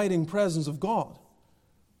with the abiding presence of God.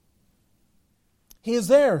 He is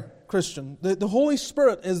there, Christian. The Holy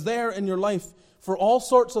Spirit is there in your life for all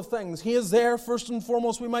sorts of things. He is there, first and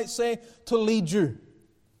foremost, we might say, to lead you.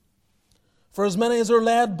 For as many as are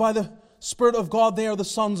led by the Spirit of God, they are the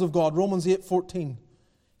sons of God. Romans 8:14.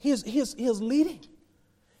 He is leading.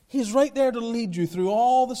 He is right there to lead you through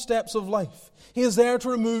all the steps of life. He is there to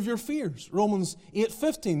remove your fears. Romans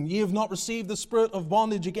 8:15. Ye have not received the spirit of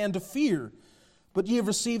bondage again to fear, but ye have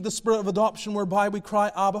received the spirit of adoption whereby we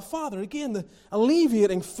cry, Abba, Father. Again, the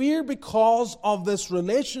alleviating fear because of this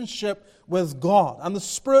relationship with God. And the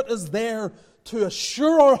Spirit is there to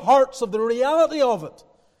assure our hearts of the reality of it.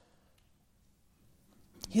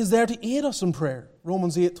 He is there to aid us in prayer.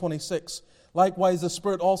 Romans 8:26. Likewise, the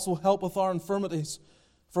Spirit also helpeth our infirmities.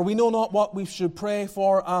 For we know not what we should pray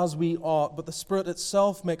for as we ought, but the Spirit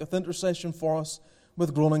itself maketh intercession for us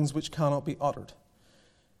with groanings which cannot be uttered.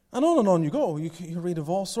 And on you go. You read of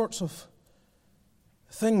all sorts of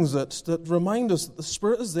things that remind us that the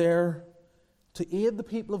Spirit is there to aid the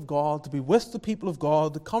people of God, to be with the people of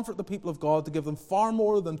God, to comfort the people of God, to give them far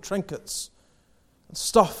more than trinkets and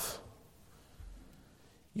stuff.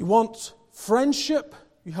 You want friendship,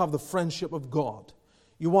 you have the friendship of God.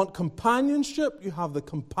 You want companionship, you have the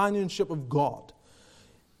companionship of God.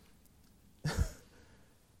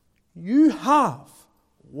 You have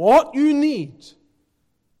what you need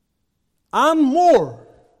and more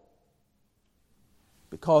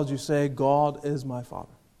because you say, God is my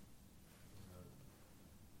Father.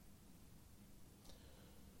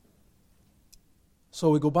 So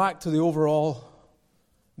we go back to the overall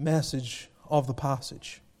message of the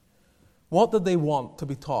passage. What did they want to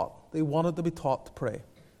be taught? They wanted to be taught to pray.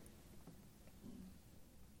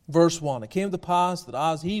 Verse 1, It came to pass that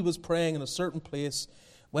as he was praying in a certain place,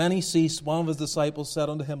 when he ceased, one of his disciples said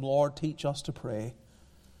unto him, Lord, teach us to pray.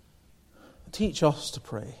 Teach us to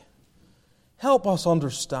pray. Help us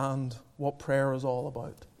understand what prayer is all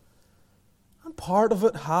about. And part of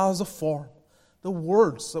it has a form. The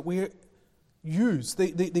words that we use,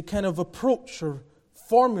 the kind of approach or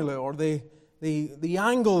formula or the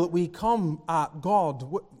angle that we come at God.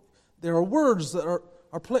 There are words that are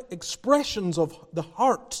expressions of the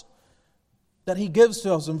heart that He gives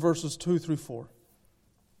to us in verses 2 through 4.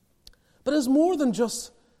 But it's more than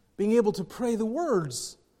just being able to pray the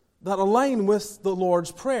words that align with the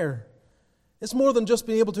Lord's Prayer. It's more than just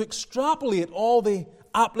being able to extrapolate all the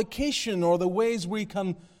application or the ways we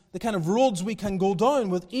can, the kind of roads we can go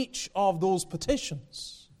down with each of those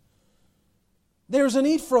petitions. There's a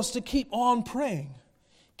need for us to keep on praying,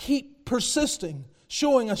 keep persisting,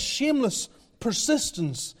 showing a shameless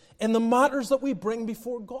persistence in the matters that we bring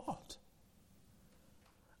before God.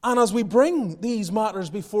 And as we bring these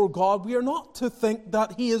matters before God, we are not to think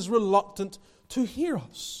that He is reluctant to hear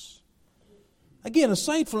us. Again,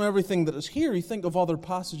 aside from everything that is here, you think of other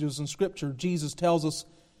passages in Scripture. Jesus tells us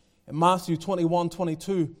in Matthew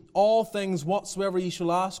 21:22, all things whatsoever ye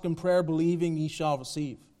shall ask in prayer, believing, ye shall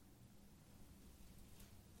receive.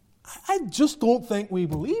 I just don't think we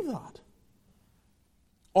believe that.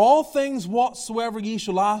 All things whatsoever ye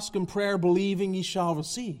shall ask in prayer, believing, ye shall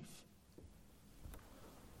receive.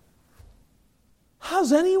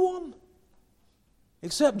 Has anyone,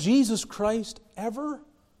 except Jesus Christ, ever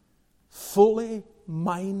fully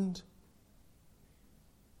mined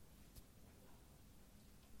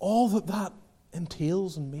all that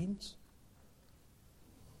entails and means?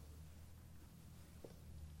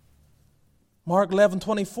 Mark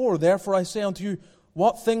 11:24, therefore I say unto you,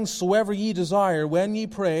 what things soever ye desire, when ye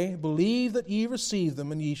pray, believe that ye receive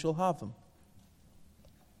them, and ye shall have them.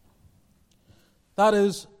 That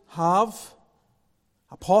is, have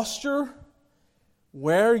a posture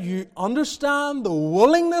where you understand the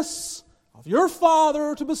willingness of your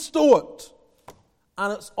Father to bestow it.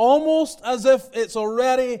 And it's almost as if it's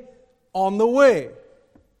already on the way.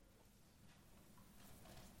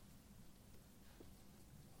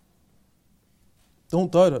 Don't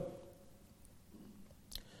doubt it.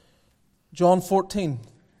 John 14,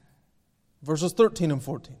 verses 13 and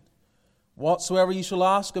 14. Whatsoever ye shall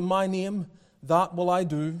ask in my name, that will I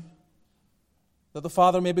do, that the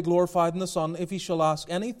Father may be glorified in the Son. If ye shall ask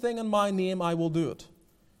anything in my name, I will do it.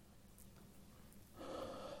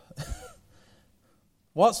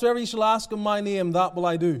 Whatsoever ye shall ask in my name, that will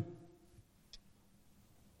I do.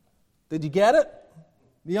 Did you get it?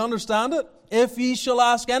 Do you understand it? If ye shall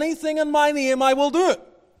ask anything in my name, I will do it.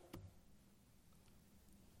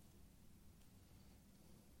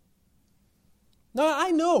 Now,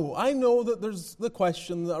 I know that there's the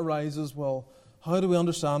question that arises, well, how do we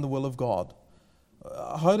understand the will of God?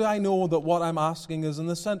 How do I know that what I'm asking is in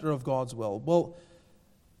the center of God's will? Well,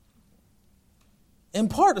 in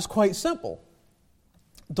part, it's quite simple.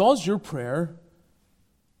 Does your prayer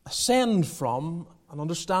ascend from an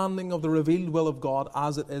understanding of the revealed will of God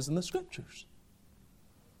as it is in the Scriptures?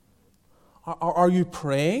 Are you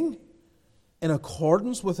praying in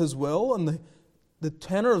accordance with His will and the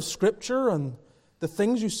tenor of Scripture and the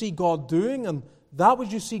things you see God doing and that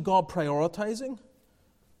which you see God prioritizing?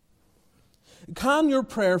 Can your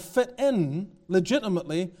prayer fit in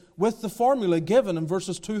legitimately with the formula given in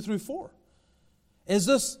verses 2 through 4? Is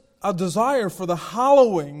this a desire for the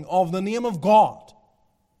hallowing of the name of God?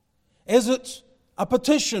 Is it a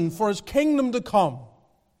petition for His kingdom to come?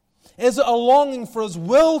 Is it a longing for His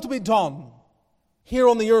will to be done here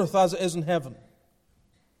on the earth as it is in heaven?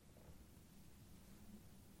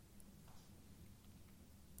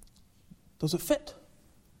 Does it fit?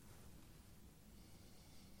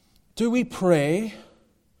 Do we pray,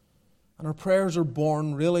 and our prayers are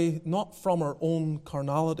born really not from our own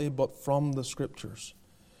carnality, but from the Scriptures?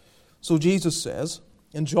 So Jesus says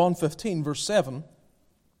in John 15, verse 7,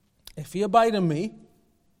 "If ye abide in me,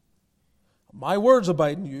 my words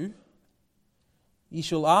abide in you, ye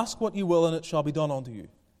shall ask what ye will, and it shall be done unto you."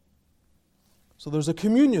 So there's a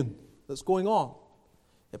communion that's going on.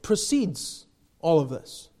 It precedes all of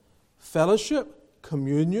this. Fellowship,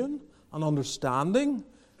 communion, and understanding.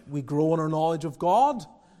 We grow in our knowledge of God.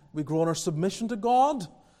 We grow in our submission to God.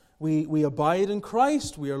 We abide in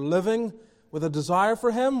Christ. We are living with a desire for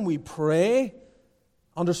Him. We pray,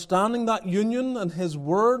 understanding that union, and His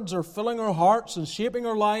words are filling our hearts and shaping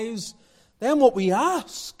our lives. Then what we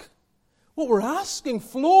ask, what we're asking,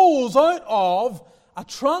 flows out of a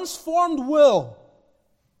transformed will,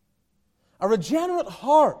 a regenerate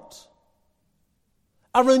heart,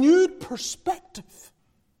 a renewed perspective.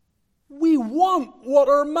 We want what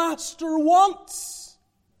our Master wants.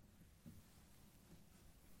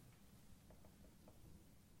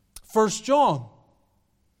 1 John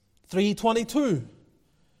 3:22.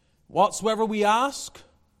 "Whatsoever we ask,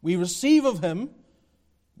 we receive of Him,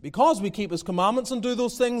 because we keep His commandments and do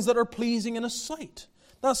those things that are pleasing in His sight."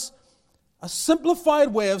 That's a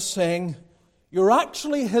simplified way of saying you're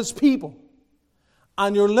actually His people,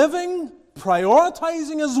 and you're living,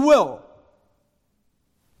 prioritizing His will.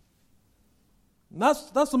 And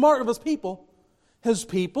that's the mark of His people. His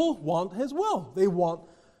people want His will. They want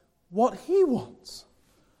what He wants.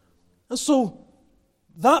 And so,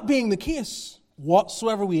 that being the case,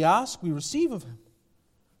 whatsoever we ask, we receive of Him.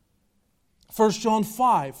 1 John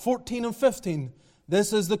 5:14 and 15.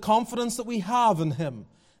 "This is the confidence that we have in Him,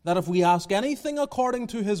 that if we ask anything according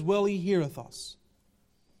to His will, He heareth us.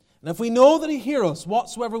 And if we know that He heareth us,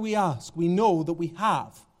 whatsoever we ask, we know that we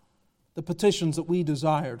have the petitions that we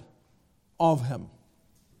desired of Him."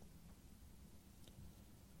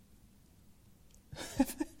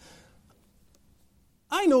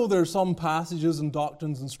 I know there are some passages and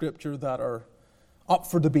doctrines in Scripture that are up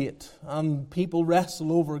for debate, and people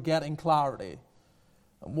wrestle over getting clarity.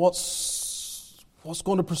 What's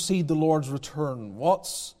going to precede the Lord's return?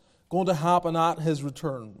 What's going to happen at His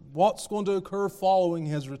return? What's going to occur following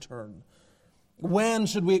His return? When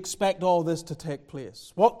should we expect all this to take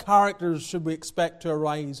place? What characters should we expect to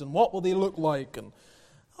arise, and what will they look like? And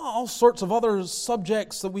all sorts of other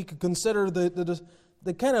subjects that we could consider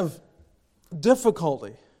the kind of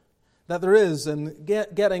difficulty that there is in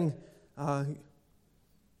getting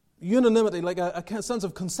unanimity, like a sense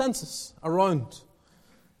of consensus around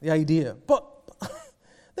the idea. But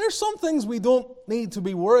there's some things we don't need to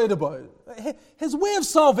be worried about. His way of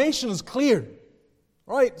salvation is clear,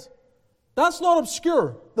 right? That's not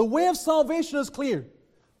obscure. The way of salvation is clear.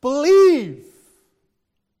 Believe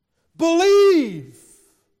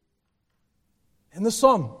in the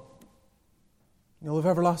Son, and you'll have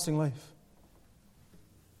everlasting life.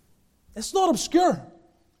 It's not obscure.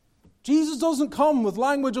 Jesus doesn't come with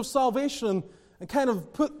language of salvation and kind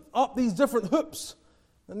of put up these different hoops.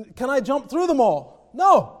 And can I jump through them all?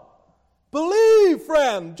 No. Believe,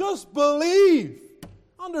 friend. Just believe.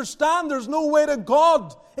 Understand there's no way to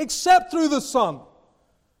God except through the Son.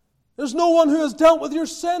 There's no one who has dealt with your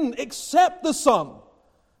sin except the Son.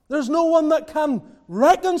 There's no one that can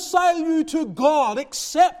reconcile you to God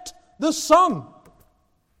except the Son.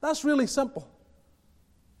 That's really simple.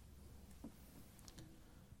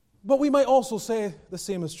 But we might also say the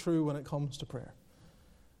same is true when it comes to prayer,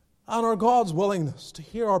 and our God's willingness to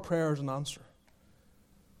hear our prayers and answer.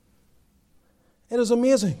 It is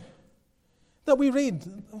amazing that we read,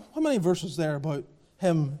 how many verses there about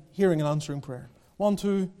Him hearing and answering prayer? 1,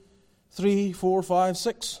 2, 3, 4, 5,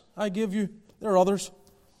 6. I give you. There are others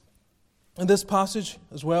in this passage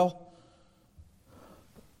as well.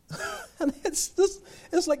 And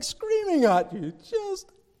it's like screaming at you.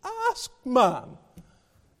 Just ask, man.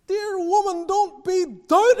 Dear woman, don't be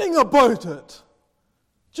doubting about it.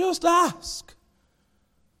 Just ask.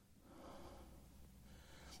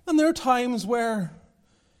 And there are times where,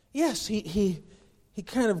 yes, he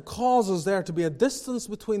kind of causes there to be a distance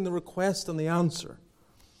between the request and the answer.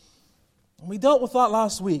 And we dealt with that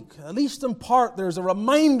last week. At least in part, there's a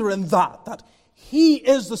reminder in that He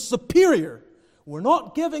is the superior. We're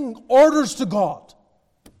not giving orders to God.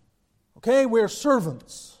 Okay, we're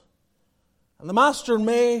servants. And the Master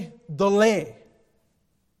may delay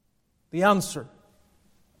the answer,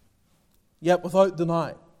 yet without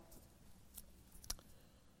deny.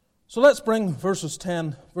 So let's bring verses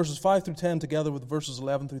 5 through 10 together with verses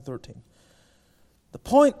 11 through 13. The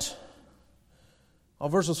point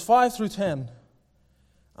of verses 5 through 10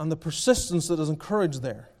 and the persistence that is encouraged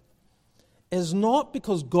there is not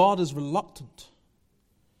because God is reluctant.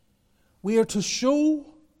 We are to show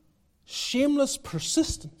shameless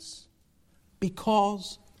persistence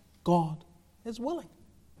because God is willing.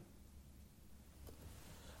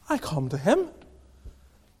 I come to Him,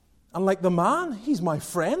 and like the man, He's my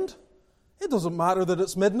friend. It doesn't matter that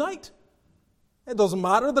it's midnight. It doesn't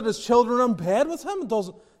matter that His children are in bed with Him.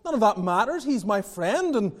 None of that matters. He's my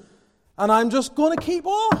friend, and I'm just going to keep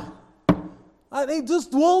on. And He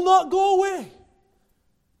just will not go away.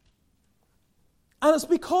 And it's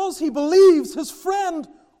because he believes his friend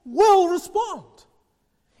will respond.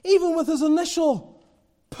 Even with his initial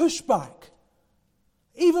pushback.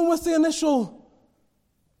 Even with the initial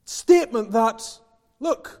statement that,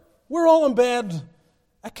 look, we're all in bed.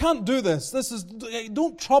 I can't do this.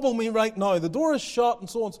 Don't trouble me right now. The door is shut and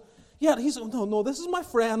so on. Yet he's, no, this is my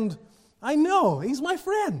friend. I know, he's my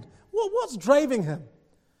friend. What's driving him?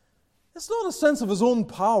 It's not a sense of his own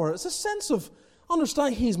power. It's a sense of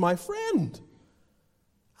understanding he's my friend.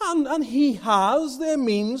 And he has the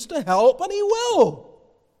means to help, and he will.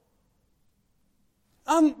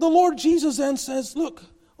 And the Lord Jesus then says, look,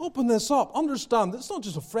 open this up. Understand, it's not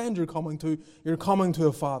just a friend you're coming to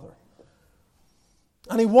a Father.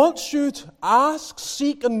 And He wants you to ask,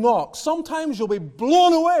 seek, and knock. Sometimes you'll be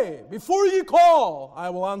blown away. Before you call, I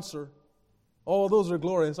will answer. Oh, those are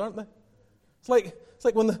glorious, aren't they? It's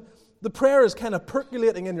like when the prayer is kind of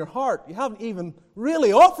percolating in your heart. You haven't even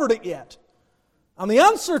really offered it yet. And the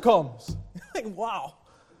answer comes. You're like, wow.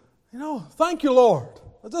 Thank you, Lord.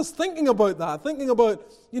 I'm just thinking about that. Thinking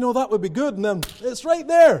about, that would be good. And then it's right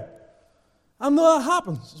there. And that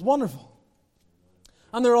happens. It's wonderful.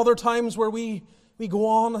 And there are other times where we go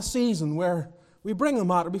on a season where we bring a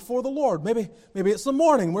matter before the Lord. Maybe it's the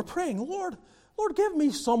morning. We're praying, Lord, give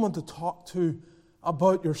me someone to talk to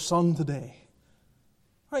about your son today.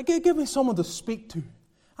 All right, give me someone to speak to.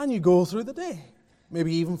 And you go through the day.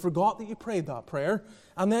 Maybe you even forgot that you prayed that prayer.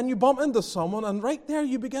 And then you bump into someone, and right there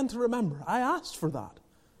you begin to remember, I asked for that.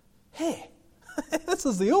 Hey, this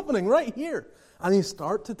is the opening right here. And you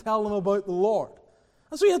start to tell them about the Lord.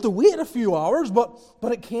 And so you had to wait a few hours, but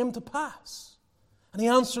it came to pass. And He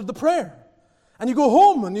answered the prayer. And you go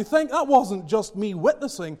home and you think, that wasn't just me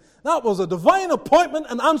witnessing. That was a divine appointment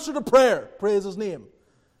and answer to prayer. Praise His name.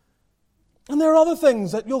 And there are other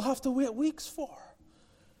things that you'll have to wait weeks for.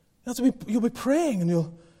 You'll be praying and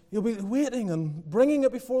you'll be waiting and bringing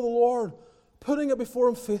it before the Lord, putting it before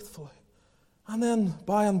Him faithfully. And then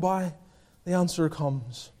by and by, the answer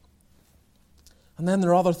comes. And then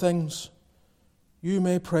there are other things you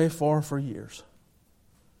may pray for years.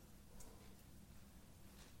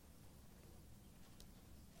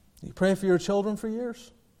 You pray for your children for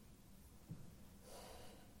years?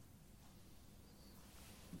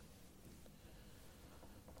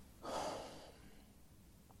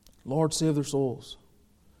 Lord, save their souls.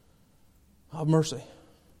 Have mercy.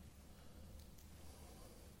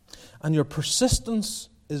 And your persistence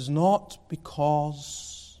is not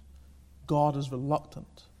because God is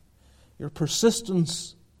reluctant. Your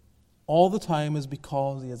persistence all the time is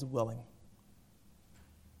because He is willing.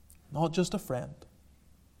 Not just a friend.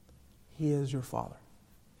 He is your Father.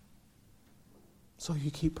 So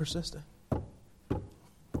you keep persisting.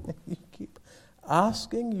 You keep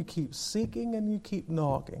asking, you keep seeking, and you keep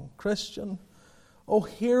knocking. Christian, oh,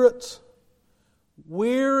 hear it.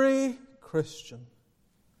 Weary Christian.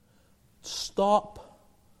 Stop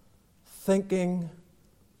thinking.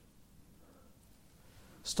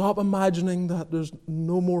 Stop imagining that there's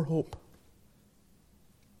no more hope.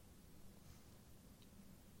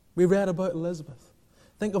 We read about Elizabeth.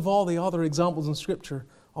 Think of all the other examples in Scripture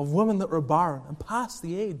of women that were barren and past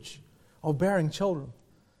the age of bearing children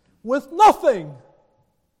with nothing.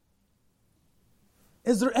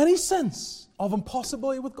 Is there any sense of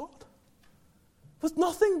impossibility with God? With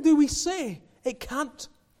nothing do we say it can't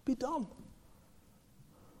be done.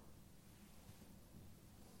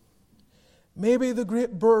 Maybe the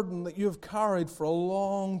great burden that you have carried for a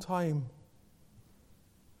long time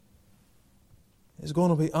is going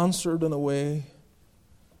to be answered in a way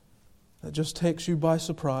that just takes you by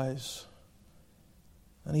surprise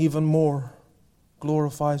and even more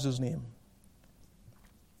glorifies His name.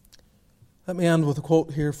 Let me end with a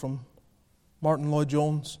quote here from Martin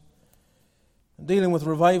Lloyd-Jones. Dealing with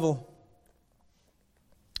revival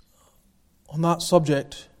on that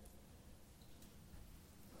subject,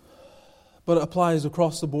 but it applies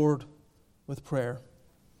across the board with prayer.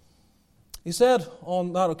 He said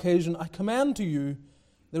on that occasion, I commend to you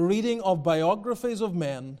the reading of biographies of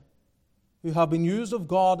men who have been used of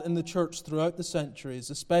God in the church throughout the centuries,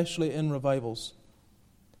 especially in revivals.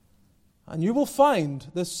 And you will find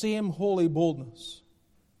this same holy boldness.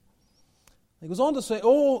 He goes on to say,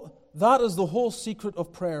 oh, that is the whole secret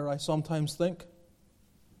of prayer, I sometimes think.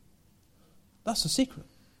 That's the secret.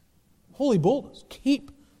 Holy boldness.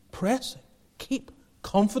 Keep pressing. Keep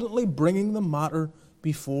confidently bringing the matter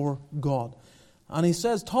before God. And he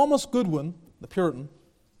says, Thomas Goodwin, the Puritan,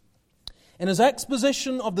 in his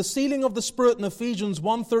exposition of the sealing of the Spirit in Ephesians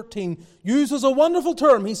 1:13, uses a wonderful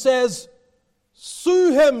term. He says,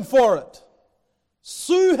 sue him for it.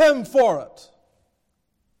 Sue him for it.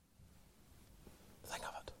 Think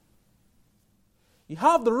of it. You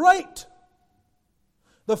have the right.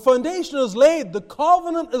 The foundation is laid. The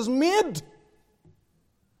covenant is made.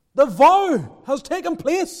 The vow has taken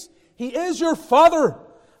place. He is your Father.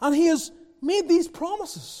 And He has made these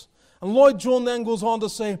promises. And Lloyd Jones then goes on to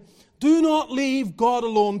say, do not leave God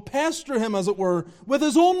alone. Pester Him, as it were, with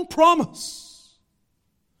His own promise.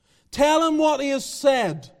 Tell Him what He has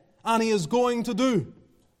said and He is going to do.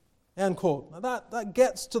 End quote. Now that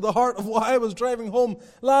gets to the heart of why I was driving home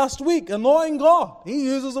last week. Annoying God. He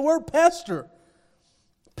uses the word pester.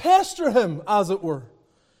 Pester Him, as it were.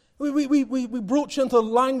 We broach into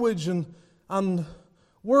language and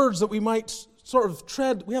words that we might sort of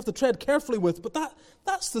we have to tread carefully with, but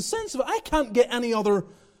that's the sense of it. I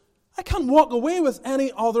can't walk away with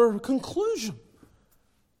any other conclusion.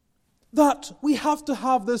 That we have to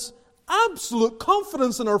have this absolute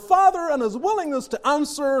confidence in our Father and His willingness to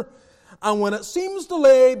answer, and when it seems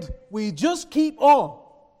delayed, we just keep on.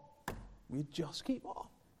 We just keep on.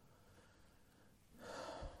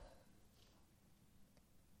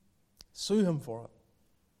 Sue Him for it.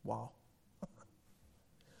 Wow.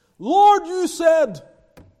 Lord, you said.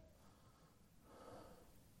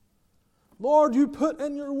 Lord, you put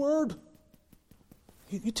in your word.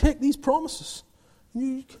 You take these promises.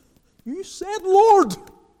 You said, Lord.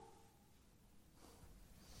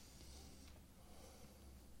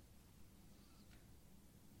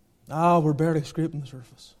 We're barely scraping the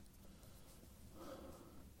surface.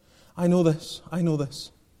 I know this.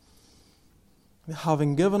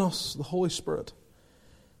 Having given us the Holy Spirit,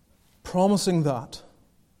 promising that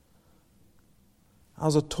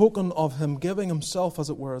as a token of Him giving Himself, as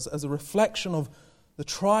it were, as a reflection of the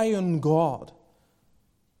triune God,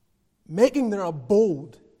 making their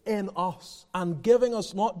abode in us and giving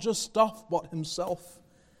us not just stuff but Himself.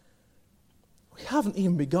 We haven't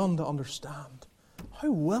even begun to understand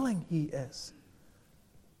how willing He is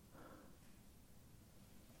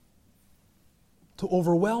to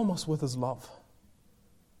overwhelm us with His love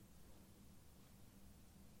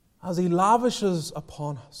as He lavishes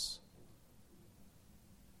upon us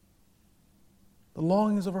the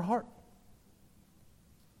longings of our heart.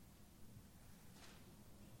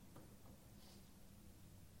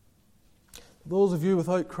 Those of you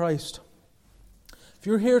without Christ, if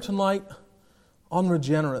you're here tonight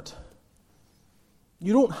unregenerate,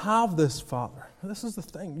 you don't have this Father. This is the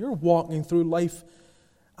thing. You're walking through life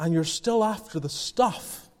and you're still after the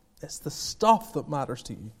stuff. It's the stuff that matters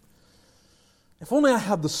to you. If only I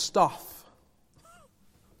had the stuff.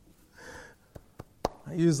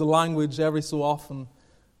 I use the language every so often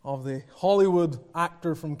of the Hollywood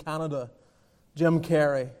actor from Canada, Jim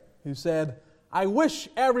Carrey, who said, I wish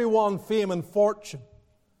everyone fame and fortune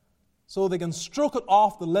so they can stroke it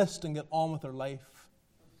off the list and get on with their life.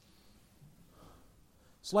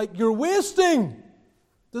 It's like you're wasting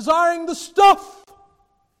desiring the stuff.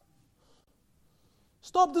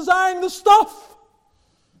 Stop desiring the stuff.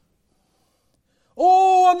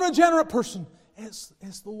 Oh, unregenerate person, it's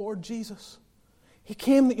the Lord Jesus. He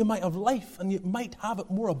came that you might have life and you might have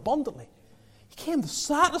it more abundantly. He came to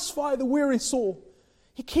satisfy the weary soul.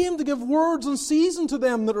 He came to give words and season to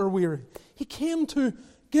them that are weary. He came to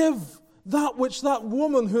give that which that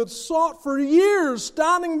woman who had sought for years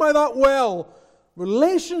standing by that well,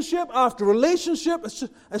 relationship after relationship,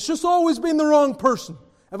 it's just always been the wrong person.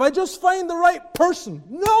 If I just find the right person.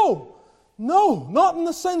 No, not in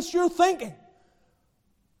the sense you're thinking.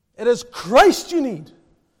 It is Christ you need.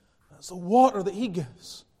 That's the water that He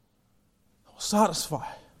gives that will satisfy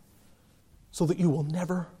so that you will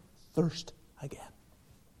never thirst again.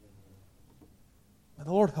 May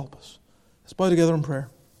the Lord help us. Let's bow together in prayer.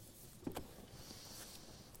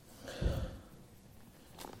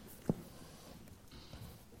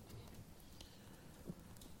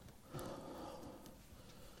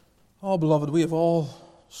 Oh, beloved, we have all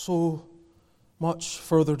so much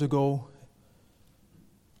further to go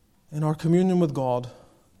in our communion with God.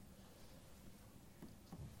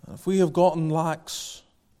 And if we have gotten lax,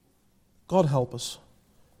 God help us.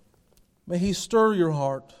 May He stir your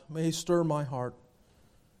heart. May He stir my heart.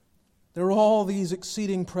 There are all these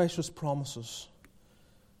exceeding precious promises.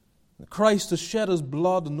 Christ has shed His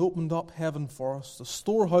blood and opened up heaven for us. The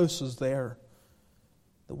storehouse is there.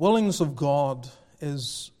 The willingness of God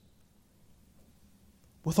is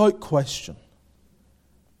without question.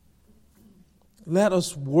 Let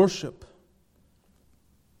us worship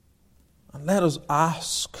and let us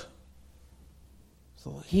ask so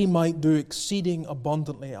that He might do exceeding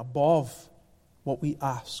abundantly above what we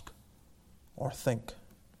ask or think.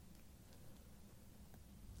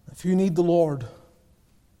 If you need the Lord,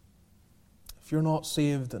 if you're not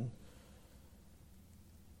saved and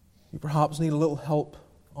you perhaps need a little help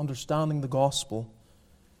understanding the gospel,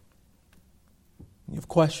 and you have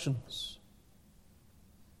questions,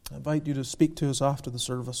 I invite you to speak to us after the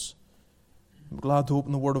service. I'm glad to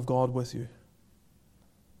open the Word of God with you.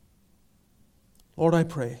 Lord, I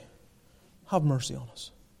pray, have mercy on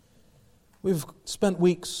us. We've spent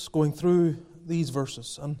weeks going through these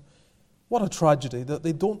verses, and what a tragedy that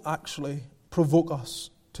they don't actually provoke us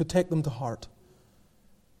to take them to heart.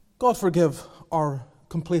 God, forgive our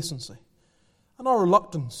complacency and our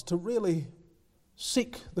reluctance to really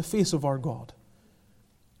seek the face of our God.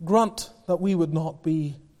 Grant that we would not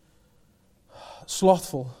be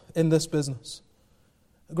slothful in this business.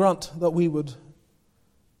 Grant that we would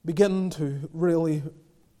begin to really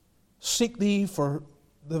seek Thee for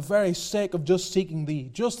the very sake of just seeking Thee,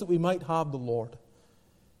 just that we might have the Lord.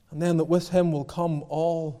 And then that with Him will come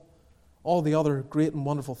all the other great and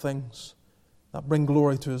wonderful things that bring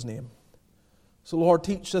glory to His name. So Lord,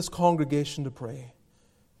 teach this congregation to pray.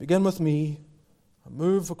 Begin with me and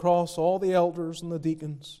move across all the elders and the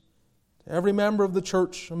deacons, to every member of the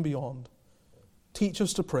church and beyond. Teach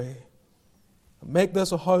us to pray and make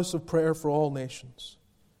this a house of prayer for all nations.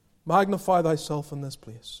 Magnify Thyself in this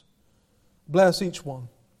place. Bless each one.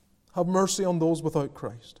 Have mercy on those without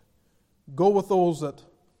Christ. Go with those that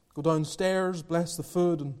go downstairs. Bless the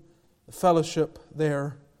food and the fellowship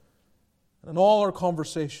there. And in all our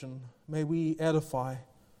conversation, may we edify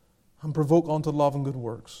and provoke unto love and good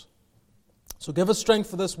works. So give us strength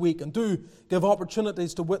for this week, and do give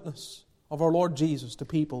opportunities to witness of our Lord Jesus to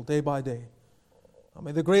people day by day. And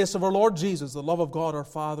may the grace of our Lord Jesus, the love of God our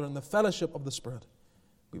Father, and the fellowship of the Spirit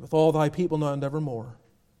be with all Thy people now and evermore.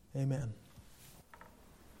 Amen.